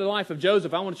we look at the life of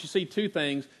Joseph, I want you to see two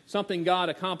things. Something God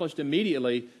accomplished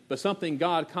immediately, but something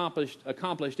God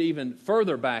accomplished even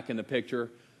further back in the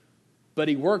picture. But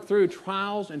he worked through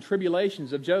trials and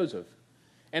tribulations of Joseph.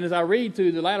 And as I read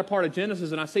through the latter part of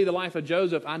Genesis and I see the life of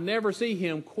Joseph, I never see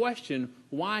him question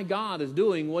why God is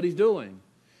doing what he's doing.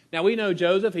 Now, we know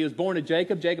Joseph. He was born to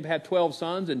Jacob. Jacob had 12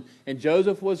 sons, and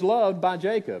Joseph was loved by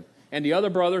Jacob. And the other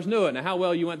brothers knew it. Now, how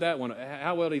well you went that one?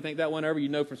 How well do you think that went over? You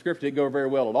know from Scripture, it didn't go very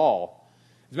well at all.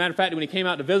 As a matter of fact, when he came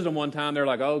out to visit them one time, they're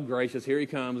like, oh, gracious, here he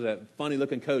comes, that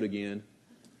funny-looking coat again.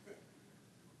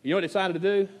 You know what they decided to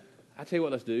do? I tell you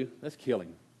what, let's do. Let's kill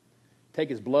him. Take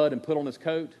his blood and put on his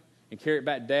coat and carry it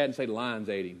back to Dad and say the lions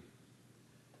ate him.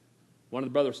 One of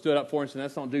the brothers stood up for him and said,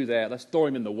 let's don't do that. Let's throw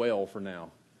him in the well for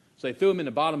now. So they threw him in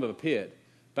the bottom of a pit.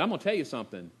 But I'm going to tell you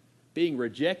something. Being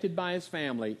rejected by his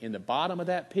family in the bottom of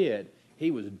that pit, he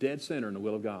was dead center in the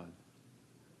will of God.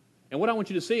 And what I want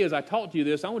you to see as I talk to you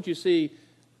this, I want you to see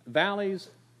valleys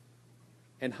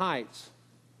and heights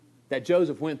that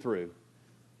Joseph went through.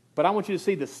 But I want you to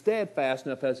see the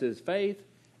steadfastness of his faith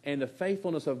and the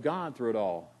faithfulness of God through it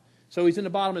all. So he's in the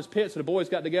bottom of his pit, so the boys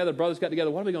got together, the brothers got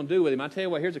together. What are we going to do with him? I tell you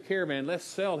what, here's a caravan. Let's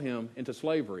sell him into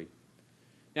slavery.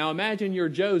 Now imagine you're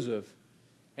Joseph,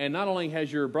 and not only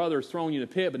has your brothers thrown you in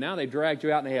the pit, but now they've dragged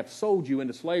you out and they have sold you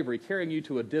into slavery, carrying you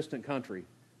to a distant country.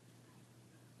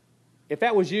 If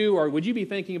that was you, or would you be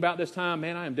thinking about this time,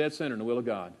 man, I am dead center in the will of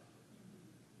God?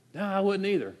 No, I wouldn't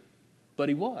either. But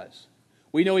he was.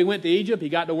 We know he went to Egypt. He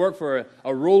got to work for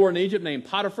a ruler in Egypt named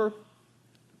Potiphar.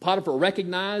 Potiphar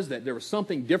recognized that there was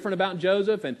something different about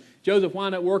Joseph, and Joseph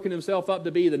wound up working himself up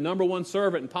to be the number one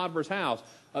servant in Potiphar's house.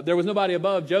 There was nobody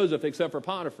above Joseph except for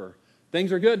Potiphar.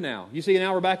 Things are good now. You see,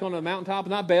 now we're back on the mountaintop.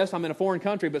 Not best. I'm in a foreign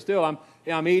country, but still,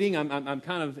 I'm eating. I'm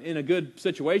kind of in a good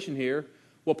situation here.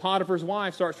 Well, Potiphar's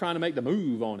wife starts trying to make the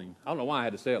move on him. I don't know why I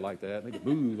had to say it like that. Make the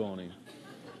move on him.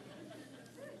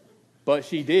 But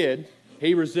she did.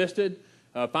 He resisted.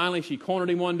 Finally, she cornered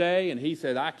him one day, and he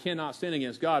said, I cannot sin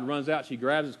against God. Runs out. She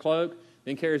grabs his cloak,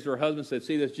 then carries to her husband and said,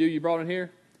 see this Jew you brought in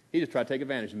here? He just tried to take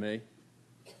advantage of me.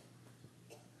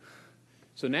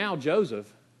 So now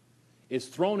Joseph is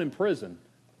thrown in prison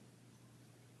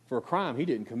for a crime he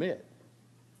didn't commit.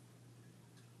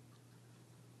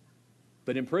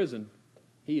 But in prison,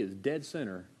 he is dead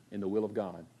center in the will of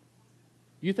God.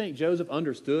 You think Joseph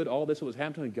understood all this that was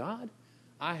happening to him? God,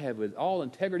 I have with all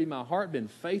integrity in my heart been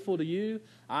faithful to you.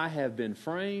 I have been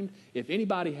framed. If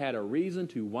anybody had a reason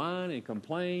to whine and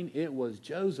complain, it was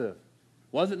Joseph.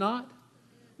 Was it not?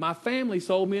 My family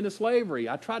sold me into slavery.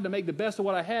 I tried to make the best of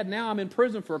what I had. Now I'm in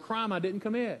prison for a crime I didn't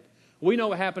commit. We know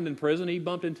what happened in prison. He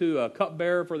bumped into a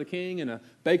cupbearer for the king and a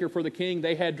baker for the king.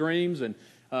 They had dreams, and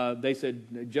they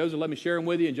said, Joseph, let me share them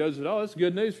with you. And Joseph said, oh, that's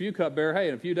good news for you, cupbearer. Hey,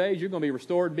 in a few days, you're going to be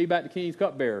restored and be back to king's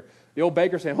cupbearer. The old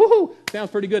baker said, whoo,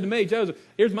 sounds pretty good to me. Joseph,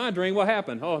 here's my dream. What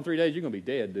happened? Oh, in 3 days, you're going to be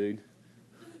dead, dude.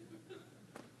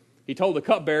 He told the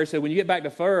cupbearer, said, when you get back to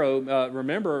Pharaoh,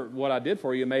 remember what I did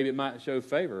for you. Maybe it might show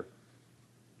favor.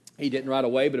 He didn't right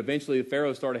away, but eventually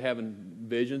Pharaoh started having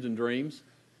visions and dreams.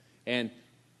 And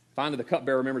finally the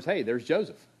cupbearer remembers, hey, there's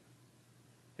Joseph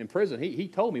in prison. He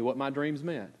told me what my dreams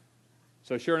meant.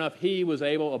 So sure enough, he was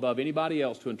able, above anybody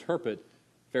else, to interpret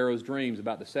Pharaoh's dreams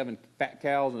about the 7 fat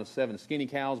cows and the 7 skinny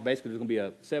cows. Basically, there's going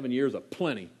to be 7 years of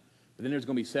plenty, but then there's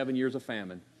going to be 7 years of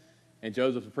famine. And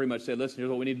Joseph pretty much said, listen, here's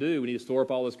what we need to do. We need to store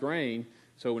up all this grain,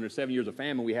 so when there's 7 years of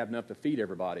famine, we have enough to feed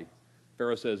everybody.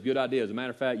 Pharaoh says, good idea. As a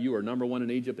matter of fact, you are number 1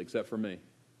 in Egypt except for me.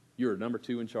 You are number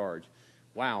 2 in charge.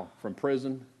 Wow, from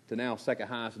prison to now second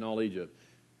highest in all Egypt.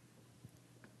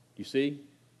 You see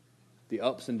the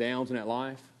ups and downs in that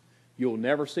life? You'll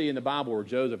never see in the Bible where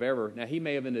Joseph ever, now he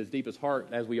may have in his deepest heart,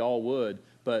 as we all would,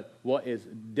 but what is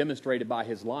demonstrated by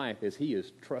his life is he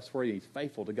is trustworthy, he's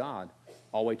faithful to God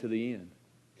all the way to the end.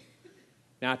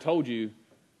 Now I told you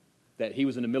that he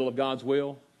was in the middle of God's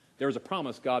will. There was a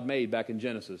promise God made back in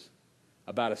Genesis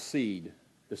about a seed.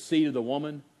 The seed of the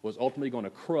woman was ultimately going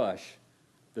to crush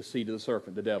the seed of the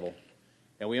serpent, the devil.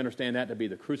 And we understand that to be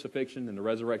the crucifixion and the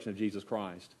resurrection of Jesus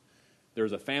Christ.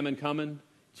 There's a famine coming.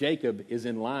 Jacob is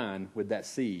in line with that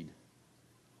seed.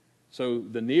 So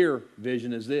the near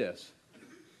vision is this.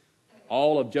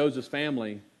 all of Joseph's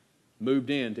family moved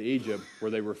into Egypt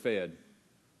where they were fed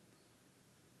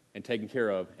and taken care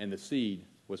of, and the seed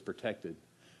was protected.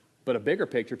 But a bigger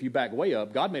picture, if you back way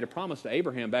up, God made a promise to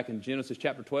Abraham back in Genesis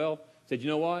chapter 12. He said, you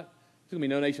know what? There's going to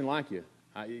be no nation like you.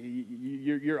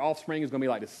 Your offspring is going to be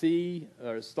like the sea,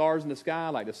 or stars in the sky,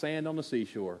 like the sand on the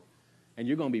seashore. And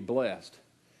you're going to be blessed.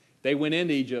 They went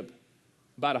into Egypt,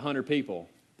 about 100 people.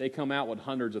 They come out with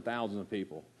hundreds of thousands of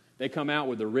people. They come out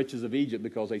with the riches of Egypt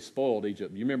because they spoiled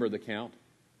Egypt. You remember the count?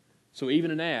 So even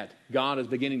in that, God is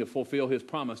beginning to fulfill his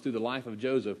promise through the life of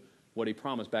Joseph, what he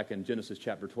promised back in Genesis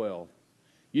chapter 12.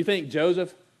 You think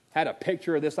Joseph had a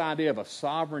picture of this idea of a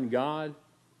sovereign God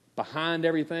behind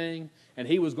everything, and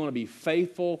he was going to be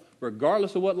faithful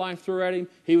regardless of what life threw at him?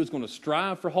 He was going to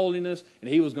strive for holiness, and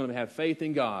he was going to have faith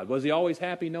in God. Was he always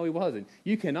happy? No, he wasn't.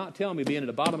 You cannot tell me being at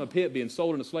the bottom of a pit, being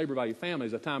sold into slavery by your family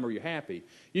is a time where you're happy.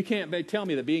 You can't tell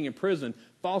me that being in prison,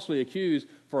 falsely accused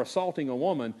for assaulting a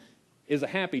woman, is a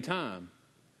happy time.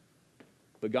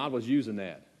 But God was using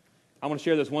that. I want to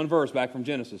share this one verse back from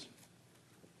Genesis.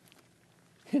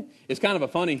 It's kind of a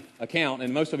funny account,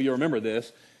 and most of you remember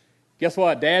this. Guess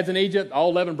what? Dad's in Egypt, all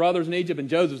 11 brothers in Egypt, and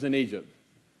Joseph's in Egypt.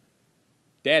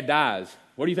 Dad dies.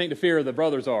 What do you think the fear of the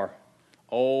brothers are?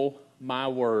 Oh, my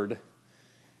word.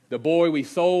 The boy we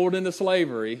sold into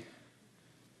slavery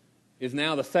is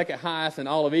now the second highest in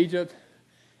all of Egypt,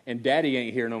 and Daddy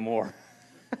ain't here no more.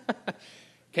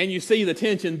 Can you see the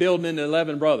tension building in the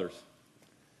 11 brothers?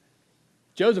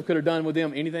 Joseph could have done with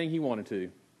them anything he wanted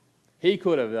to. He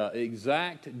could have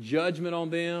exact judgment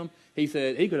on them. He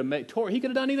said he could have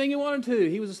done anything he wanted to.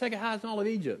 He was the second highest in all of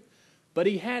Egypt. But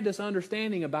he had this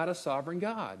understanding about a sovereign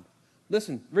God.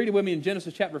 Listen, read it with me in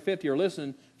Genesis chapter 50, or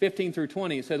listen, 15 through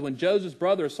 20. It says, when Joseph's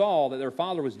brothers saw that their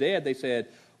father was dead, they said,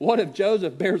 what if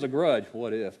Joseph bears a grudge?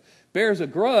 What if? Bears a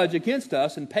grudge against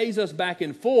us and pays us back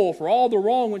in full for all the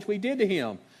wrong which we did to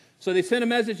him. So they sent a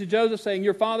message to Joseph saying,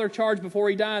 your father charged before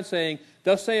he died, saying,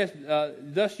 thus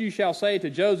you shall say to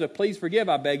Joseph, please forgive,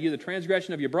 I beg you, the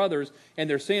transgression of your brothers and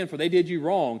their sin, for they did you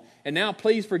wrong. And now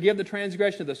please forgive the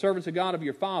transgression of the servants of God of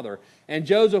your father. And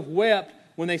Joseph wept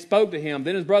when they spoke to him.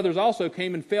 Then his brothers also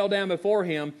came and fell down before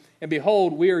him, and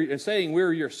behold, we are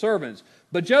your servants.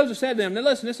 But Joseph said to them, now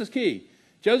listen, this is key.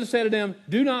 Joseph said to them,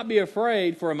 do not be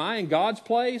afraid, for am I in God's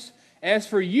place? As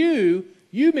for you,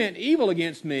 you meant evil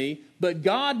against me, but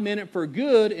God meant it for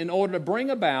good in order to bring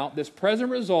about this present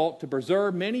result to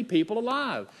preserve many people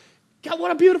alive. God,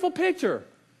 what a beautiful picture.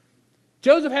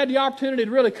 Joseph had the opportunity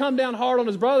to really come down hard on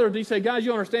his brothers. He said, guys,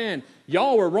 you understand,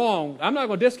 y'all were wrong. I'm not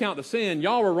going to discount the sin.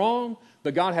 Y'all were wrong,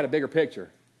 but God had a bigger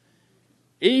picture.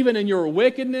 Even in your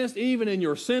wickedness, even in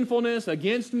your sinfulness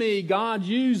against me, God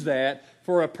used that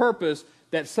for a purpose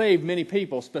that saved many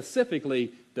people,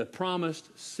 specifically the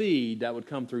promised seed that would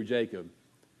come through Jacob.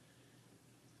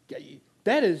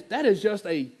 That is just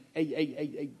a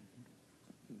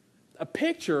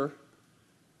picture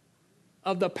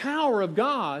of the power of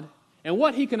God and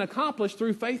what he can accomplish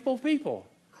through faithful people.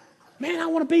 Man, I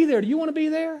want to be there. Do you want to be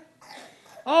there?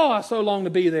 Oh, I so long to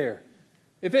be there.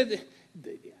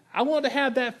 I want to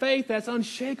have that faith that's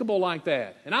unshakable like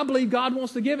that. And I believe God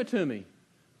wants to give it to me.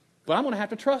 But I'm going to have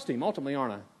to trust him ultimately,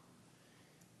 aren't I?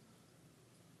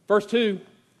 Verse 2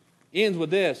 ends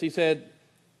with this. He said,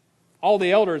 all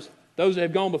the elders, those that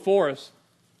have gone before us,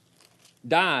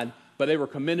 died, but they were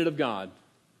commended of God.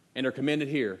 And they're commended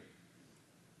here.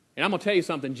 And I'm going to tell you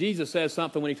something. Jesus says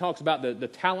something when he talks about the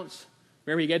talents.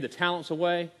 Remember, he gave the talents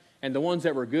away, and the ones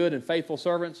that were good and faithful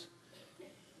servants.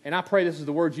 And I pray this is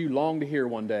the words you long to hear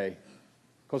one day.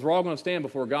 Because we're all going to stand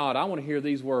before God. I want to hear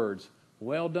these words.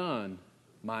 Well done,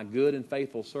 my good and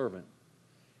faithful servant.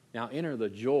 Now enter the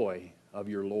joy of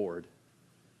your Lord.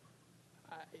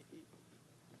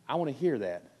 I want to hear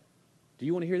that. Do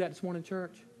you want to hear that this morning,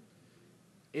 church?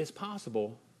 It's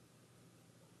possible,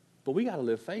 but we got to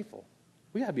live faithful.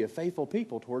 We got to be a faithful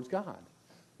people towards God.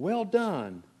 Well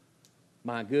done,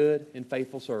 my good and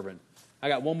faithful servant. I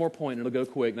got one more point, and it'll go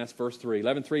quick, and that's verse 3.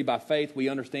 11:3, by faith we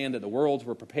understand that the worlds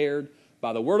were prepared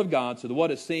by the word of God, so that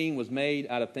what is seen was made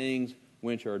out of things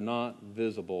which are not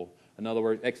visible. In other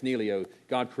words, ex nihilo,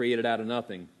 God created out of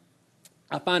nothing.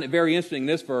 I find it very interesting in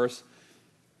this verse.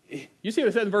 You see what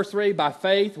it says in verse 3? By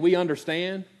faith we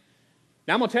understand.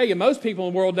 Now I'm going to tell you, most people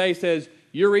in the world today says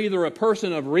you're either a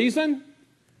person of reason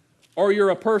or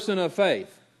you're a person of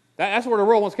faith. That's where the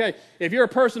world wants to go. If you're a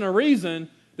person of reason,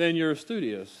 then you're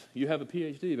studious. You have a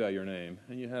PhD by your name,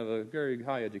 and you have a very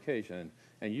high education,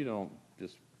 and you don't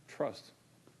just trust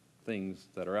things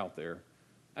that are out there.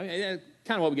 I mean, that's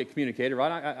kind of what we get communicated,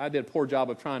 right? I did a poor job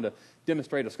of trying to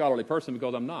demonstrate a scholarly person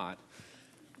because I'm not.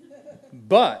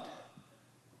 But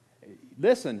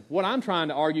listen, what I'm trying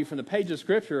to argue from the page of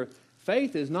Scripture,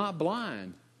 faith is not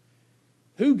blind.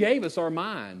 Who gave us our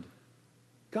mind?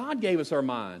 God gave us our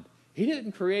mind. He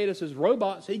didn't create us as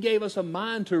robots. He gave us a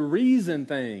mind to reason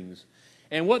things.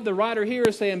 And what the writer here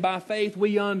is saying, by faith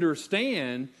we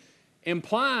understand,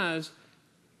 implies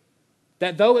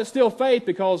that though it's still faith,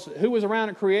 because who was around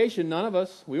at creation? None of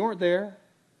us. We weren't there.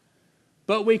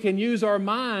 But we can use our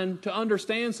mind to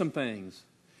understand some things.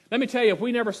 Let me tell you, if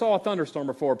we never saw a thunderstorm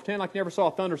before, pretend like you never saw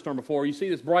a thunderstorm before, you see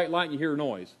this bright light and you hear a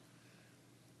noise.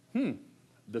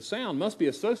 The sound must be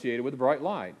associated with the bright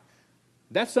light.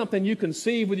 That's something you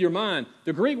conceive with your mind.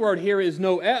 The Greek word here is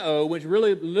noeo, which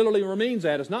really literally means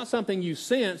that. It's not something you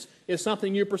sense, it's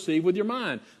something you perceive with your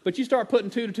mind. But you start putting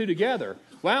two to two together.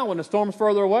 Wow, when the storm's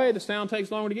further away, the sound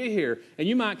takes longer to get here. And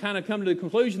you might kind of come to the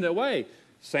conclusion that, wait,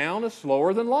 sound is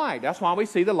slower than light. That's why we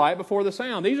see the light before the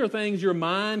sound. These are things your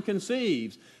mind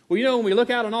conceives. Well, you know, when we look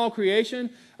out on all creation,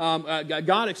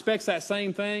 God expects that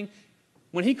same thing.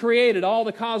 When He created all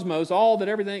the cosmos, all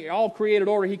created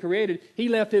order He created, He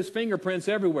left His fingerprints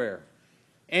everywhere.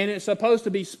 And it's supposed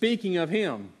to be speaking of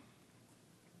Him.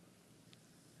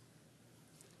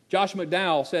 Josh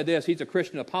McDowell said this, he's a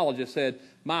Christian apologist, said,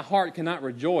 "My heart cannot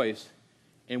rejoice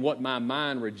in what my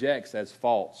mind rejects as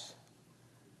false."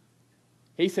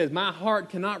 He says, my heart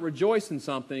cannot rejoice in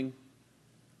something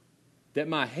that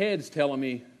my head's telling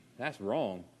me that's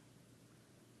wrong.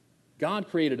 God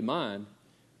created a mind.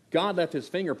 God left His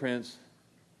fingerprints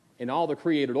in all the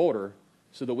created order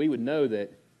so that we would know that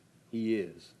He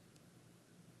is.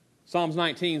 Psalms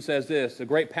 19 says this, a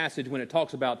great passage when it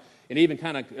talks about, it even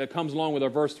kind of comes along with our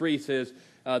verse 3, says,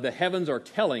 the heavens are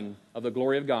telling of the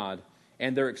glory of God,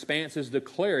 and their expanses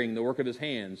declaring the work of His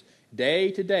hands.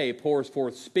 Day to day pours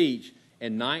forth speech,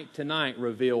 and night to night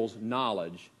reveals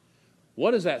knowledge.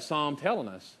 What is that psalm telling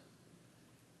us?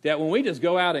 That when we just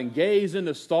go out and gaze in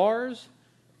the stars,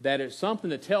 that it's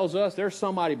something that tells us there's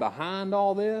somebody behind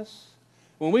all this.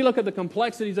 When we look at the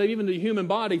complexities of even the human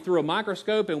body through a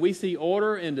microscope and we see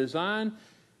order and design,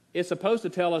 it's supposed to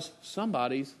tell us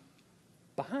somebody's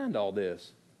behind all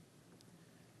this.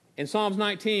 In Psalms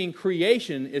 19,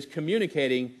 creation is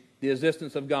communicating the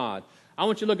existence of God. I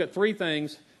want you to look at three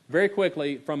things very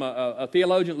quickly from a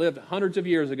theologian that lived hundreds of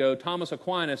years ago, Thomas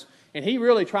Aquinas, and he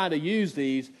really tried to use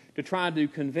these to try to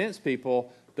convince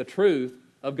people the truth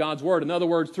of God's Word. In other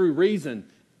words, through reason.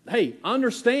 Hey,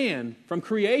 understand from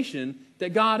creation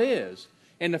that God is.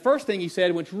 And the first thing he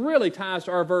said, which really ties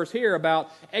to our verse here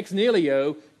about ex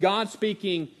nihilo, God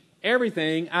speaking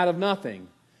everything out of nothing.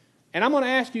 And I'm going to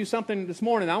ask you something this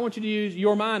morning. I want you to use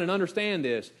your mind and understand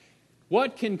this.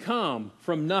 What can come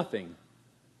from nothing?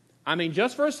 I mean,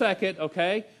 just for a second,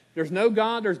 okay? There's no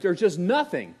God. There's just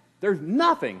nothing. There's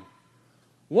nothing.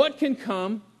 What can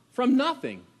come from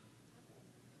nothing?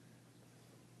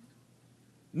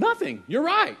 Nothing. You're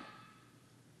right.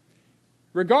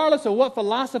 Regardless of what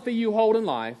philosophy you hold in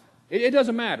life, it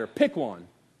doesn't matter. Pick one.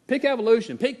 Pick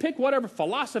evolution. Pick whatever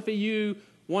philosophy you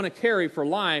want to carry for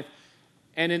life,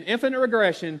 and in infinite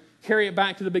regression, carry it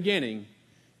back to the beginning.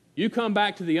 You come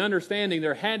back to the understanding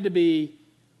there had to be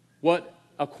what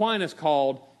Aquinas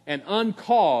called an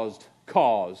uncaused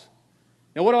cause.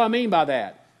 Now, what do I mean by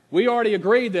that? We already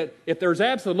agreed that if there's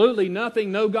absolutely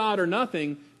nothing, no God or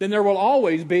nothing, then there will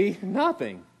always be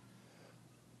nothing.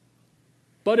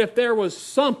 But if there was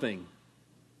something,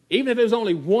 even if it was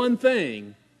only one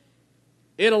thing,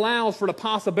 it allows for the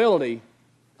possibility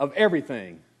of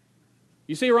everything.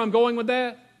 You see where I'm going with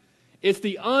that? It's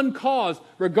the uncaused.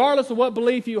 Regardless of what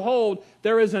belief you hold,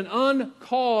 there is an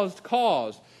uncaused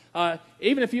cause.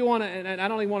 Even if you want to, and I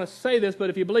don't even want to say this, but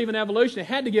if you believe in evolution, it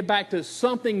had to get back to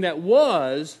something that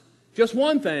was just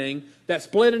one thing that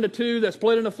split into two, that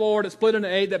split into four, that split into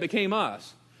eight, that became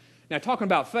us. Now, talking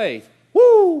about faith,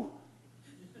 woo!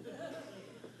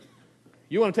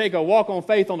 You want to take a walk on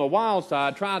faith on the wild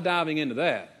side, try diving into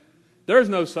that. There's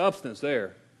no substance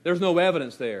there. There's no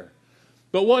evidence there.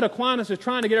 But what Aquinas is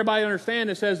trying to get everybody to understand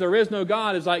that says there is no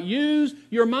God is like, use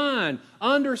your mind,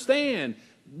 understand.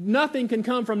 Nothing can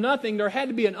come from nothing. There had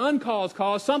to be an uncaused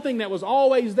cause, something that was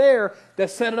always there that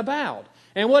set it about.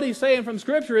 And what he's saying from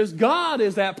Scripture is God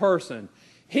is that person.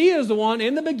 He is the one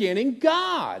in the beginning.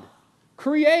 God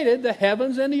created the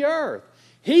heavens and the earth.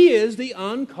 He is the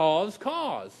uncaused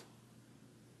cause.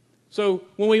 So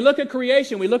when we look at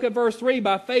creation, we look at verse 3,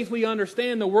 by faith we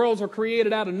understand the worlds are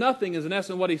created out of nothing, is in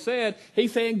essence what he said.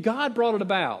 He's saying God brought it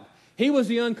about. He was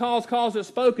the uncaused cause that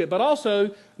spoke it. But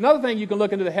also, another thing you can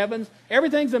look into the heavens,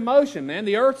 everything's in motion, man.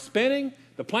 The earth's spinning,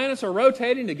 the planets are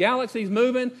rotating, the galaxy's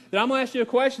moving. Then I'm going to ask you a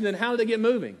question, then how did they get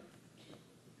moving?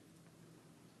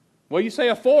 Well, you say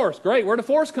a force. Great, where'd the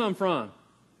force come from?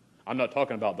 I'm not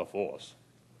talking about the force.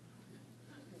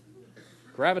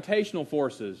 Gravitational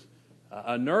forces,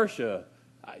 inertia,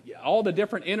 all the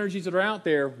different energies that are out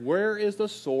there, where is the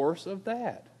source of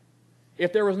that?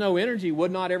 If there was no energy,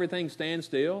 would not everything stand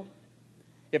still?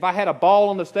 If I had a ball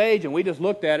on the stage and we just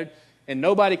looked at it and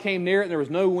nobody came near it and there was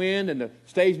no wind and the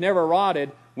stage never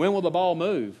rotted, when will the ball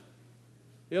move?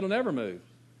 It'll never move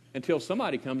until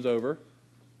somebody comes over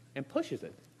and pushes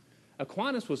it.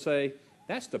 Aquinas would say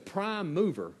that's the prime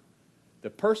mover. The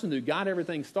person who got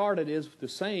everything started is the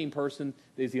same person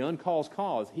as the uncaused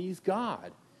cause. He's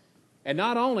God. And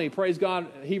not only, praise God,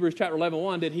 Hebrews chapter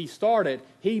 11:1, did he start it,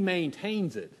 he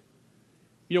maintains it.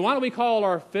 You know, why do we call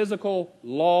our physical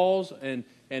laws and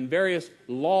various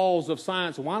laws of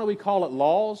science, why do we call it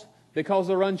laws? Because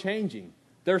they're unchanging.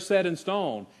 They're set in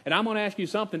stone. And I'm going to ask you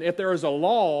something. If there is a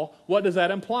law, what does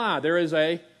that imply? There is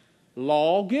a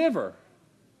lawgiver.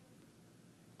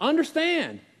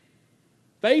 Understand.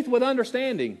 Faith with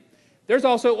understanding. There's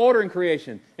also order in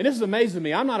creation. And this is amazing to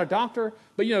me. I'm not a doctor,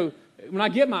 but you know, when I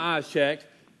get my eyes checked,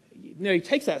 you know, he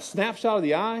takes that snapshot of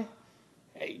the eye.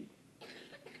 Hey,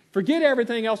 forget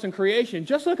everything else in creation.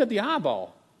 Just look at the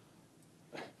eyeball.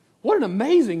 What an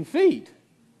amazing feat.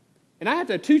 And I have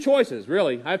to have two choices,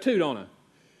 really. I have two, don't I?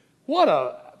 What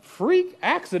a freak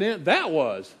accident that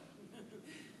was.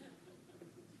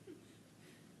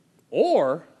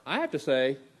 Or I have to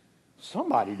say,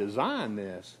 somebody designed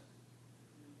this.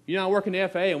 You know, I work in the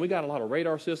FAA, and we got a lot of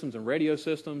radar systems and radio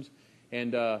systems.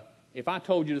 And if I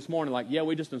told you this morning, like, yeah,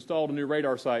 we just installed a new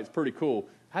radar site, it's pretty cool.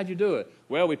 How'd you do it?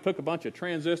 Well, we took a bunch of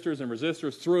transistors and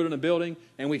resistors, threw it in a building,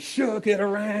 and we shook it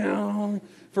around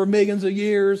for millions of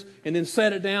years, and then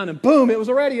set it down, and boom, it was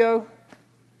a radio.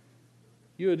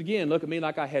 You would, again, look at me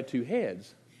like I had two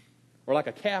heads, or like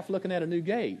a calf looking at a new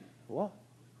gate. What?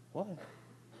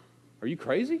 Are you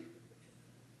crazy?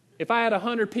 If I had a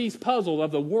 100-piece puzzle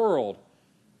of the world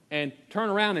and turn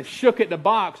around and shook it in a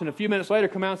box and a few minutes later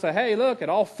come out and say, hey, look, it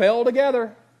all fell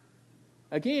together.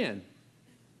 Again,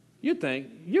 you'd think,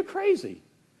 you're crazy.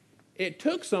 It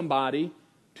took somebody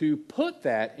to put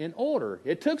that in order.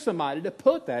 It took somebody to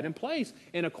put that in place.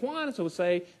 And Aquinas would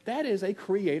say, that is a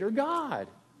creator God.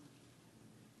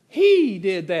 He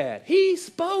did that. He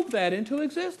spoke that into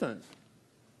existence.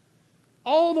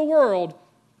 All the world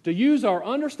to use our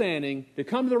understanding to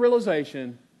come to the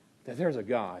realization that there's a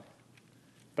God.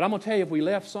 But I'm going to tell you, if we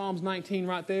left Psalms 19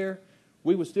 right there,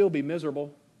 we would still be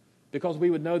miserable because we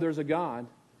would know there's a God.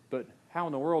 But how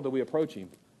in the world do we approach him?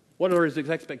 What are his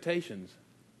expectations?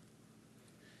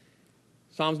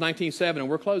 Psalms 19:7, and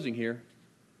we're closing here.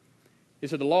 It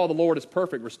said, the law of the Lord is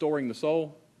perfect, restoring the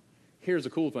soul. Here's the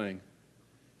cool thing.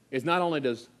 It's not only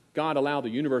does God allow the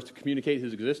universe to communicate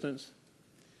his existence,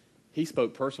 he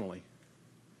spoke personally.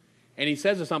 And he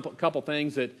says a couple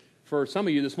things that for some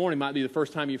of you this morning might be the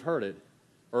first time you've heard it.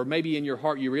 Or maybe in your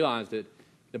heart you realized it.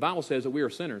 The Bible says that we are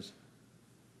sinners.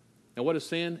 And what is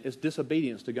sin? It's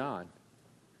disobedience to God.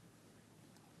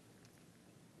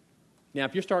 Now,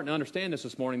 if you're starting to understand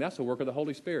this morning, that's the work of the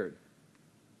Holy Spirit.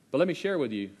 But let me share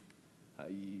with you,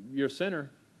 you're a sinner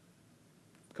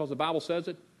because the Bible says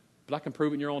it, but I can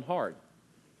prove it in your own heart.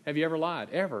 Have you ever lied?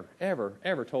 Ever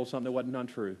told something that wasn't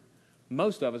untrue?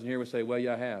 Most of us in here would say, well,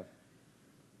 yeah, I have.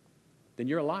 Then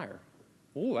you're a liar.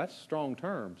 Oh, that's strong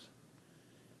terms.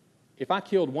 If I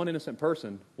killed one innocent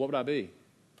person, what would I be?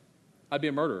 I'd be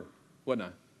a murderer, wouldn't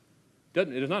I? It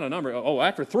is not a number. Oh,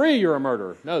 after 3, you're a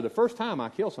murderer. No, the first time I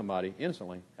kill somebody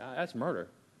innocently, that's murder.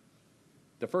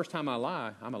 The first time I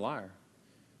lie, I'm a liar.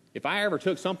 If I ever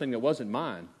took something that wasn't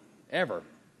mine, ever,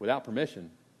 without permission,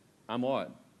 I'm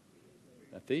what?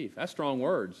 A thief. That's strong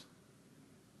words.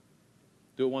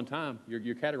 Do it one time,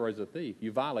 you're categorized as a thief.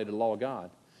 You violated the law of God.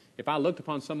 If I looked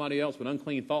upon somebody else with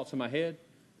unclean thoughts in my head,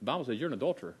 the Bible says you're an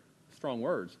adulterer. Strong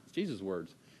words. It's Jesus'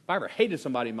 words. If I ever hated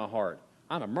somebody in my heart,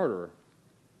 I'm a murderer.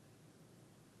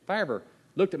 If I ever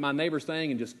looked at my neighbor's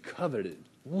thing and just coveted it,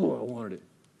 ooh, I wanted it,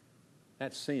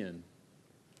 that's sin.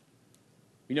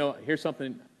 You know, here's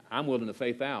something I'm willing to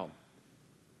faith out.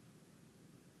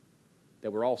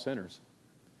 That we're all sinners.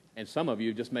 And some of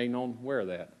you just may not aware of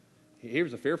that.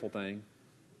 Here's a fearful thing.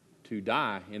 To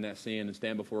die in that sin and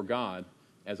stand before God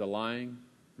as a lying,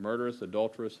 murderous,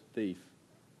 adulterous thief.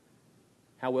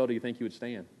 How well do you think you would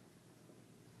stand?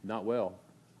 Not well.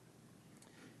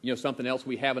 You know, something else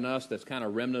we have in us that's kind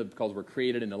of remnant because we're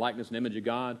created in the likeness and image of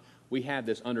God, we have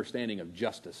this understanding of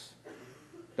justice,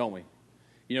 don't we?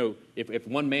 You know, if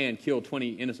one man killed 20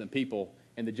 innocent people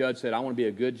and the judge said, I want to be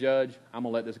a good judge, I'm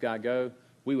going to let this guy go,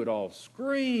 we would all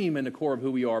scream in the core of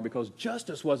who we are because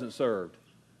justice wasn't served.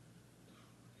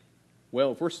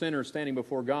 Well, if we're sinners standing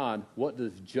before God, what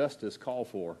does justice call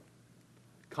for?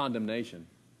 Condemnation.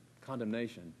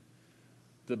 Condemnation.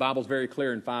 The Bible's very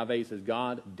clear in 5:8 says,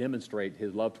 God demonstrate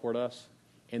his love toward us,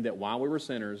 and that while we were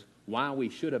sinners, while we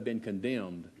should have been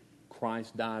condemned,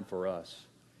 Christ died for us.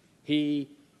 He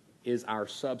is our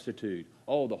substitute.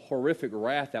 Oh, the horrific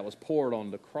wrath that was poured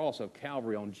on the cross of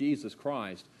Calvary on Jesus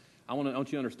Christ. I want you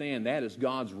to understand that is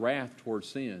God's wrath towards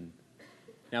sin.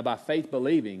 Now, by faith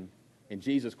believing in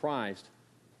Jesus Christ,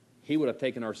 he would have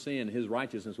taken our sin, and his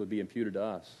righteousness would be imputed to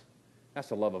us. That's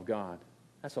the love of God.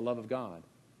 That's the love of God.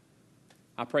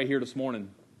 I pray here this morning,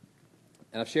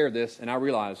 and I've shared this, and I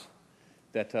realize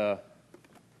that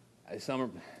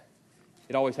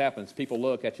it always happens. People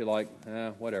look at you like,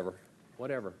 whatever.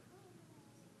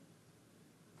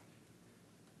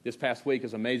 This past week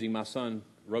is amazing. My son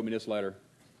wrote me this letter.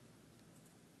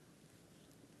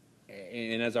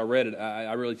 And as I read it,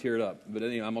 I really teared up. But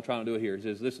anyway, I'm going to try to do it here. He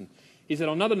says, listen. He said,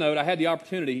 on another note, I had the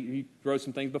opportunity, he wrote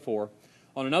some things before.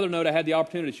 On another note, I had the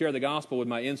opportunity to share the gospel with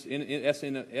my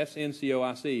SNCOIC,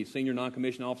 Senior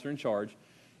Non-Commissioned Officer in Charge,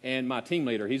 and my team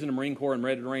leader. He's in the Marine Corps in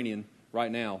Mediterranean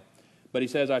right now. But he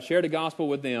says, I shared the gospel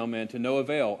with them and to no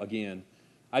avail again.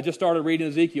 I just started reading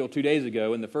Ezekiel 2 days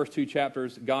ago. In the first 2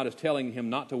 chapters, God is telling him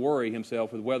not to worry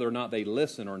himself with whether or not they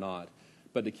listen or not,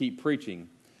 but to keep preaching.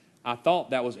 I thought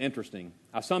that was interesting.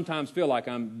 I sometimes feel like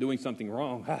I'm doing something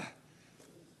wrong.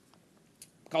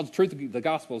 Because the truth of the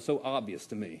gospel is so obvious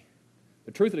to me.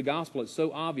 The truth of the gospel is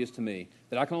so obvious to me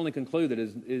that I can only conclude that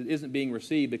it isn't being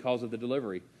received because of the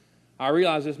delivery. I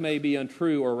realize this may be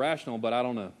untrue or irrational, but I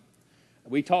don't know.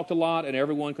 We talked a lot, and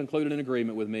everyone concluded in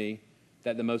agreement with me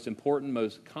that the most important,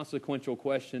 most consequential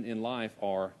question in life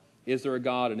are, is there a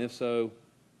God, and if so,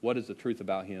 what is the truth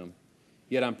about him?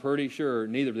 Yet I'm pretty sure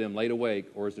neither of them laid awake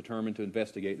or is determined to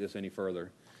investigate this any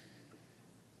further.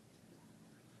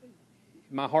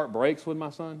 My heart breaks with my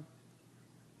son.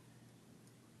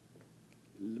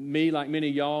 Me, like many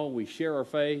of y'all, we share our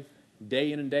faith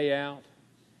day in and day out.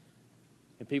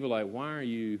 And people are like, why are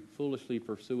you foolishly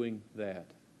pursuing that?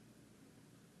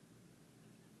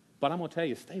 But I'm going to tell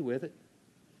you, stay with it.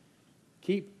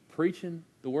 Keep preaching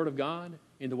the Word of God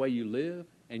in the way you live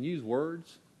and use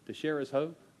words to share his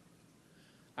hope.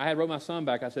 I had wrote my son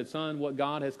back. I said, son, what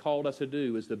God has called us to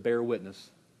do is to bear witness.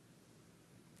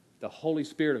 The Holy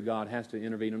Spirit of God has to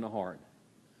intervene in the heart.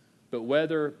 But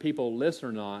whether people listen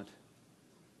or not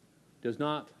does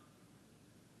not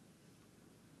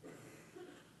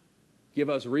give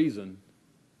us reason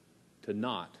to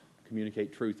not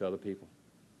communicate truth to other people.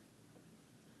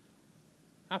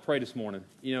 I pray this morning,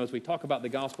 as we talk about the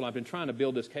gospel, I've been trying to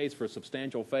build this case for a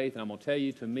substantial faith, and I'm going to tell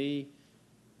you, to me,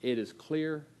 it is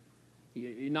clear.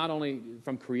 Not only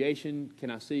from creation can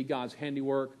I see God's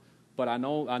handiwork, but I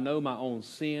know my own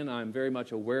sin. I'm very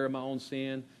much aware of my own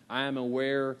sin. I am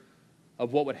aware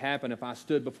of what would happen if I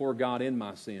stood before God in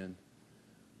my sin.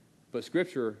 But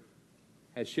Scripture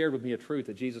has shared with me a truth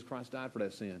that Jesus Christ died for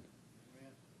that sin. Amen.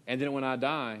 And then when I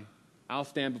die, I'll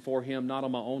stand before him not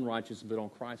on my own righteousness, but on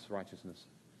Christ's righteousness.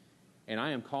 And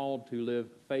I am called to live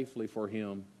faithfully for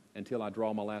him until I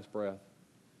draw my last breath.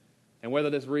 And whether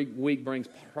this week brings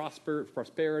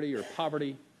prosperity or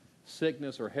poverty,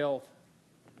 sickness or health,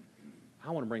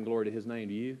 I want to bring glory to his name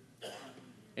to you.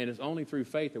 And it's only through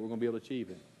faith that we're going to be able to achieve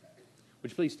it.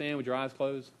 Would you please stand with your eyes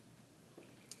closed?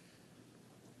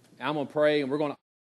 I'm going to pray, and we're going to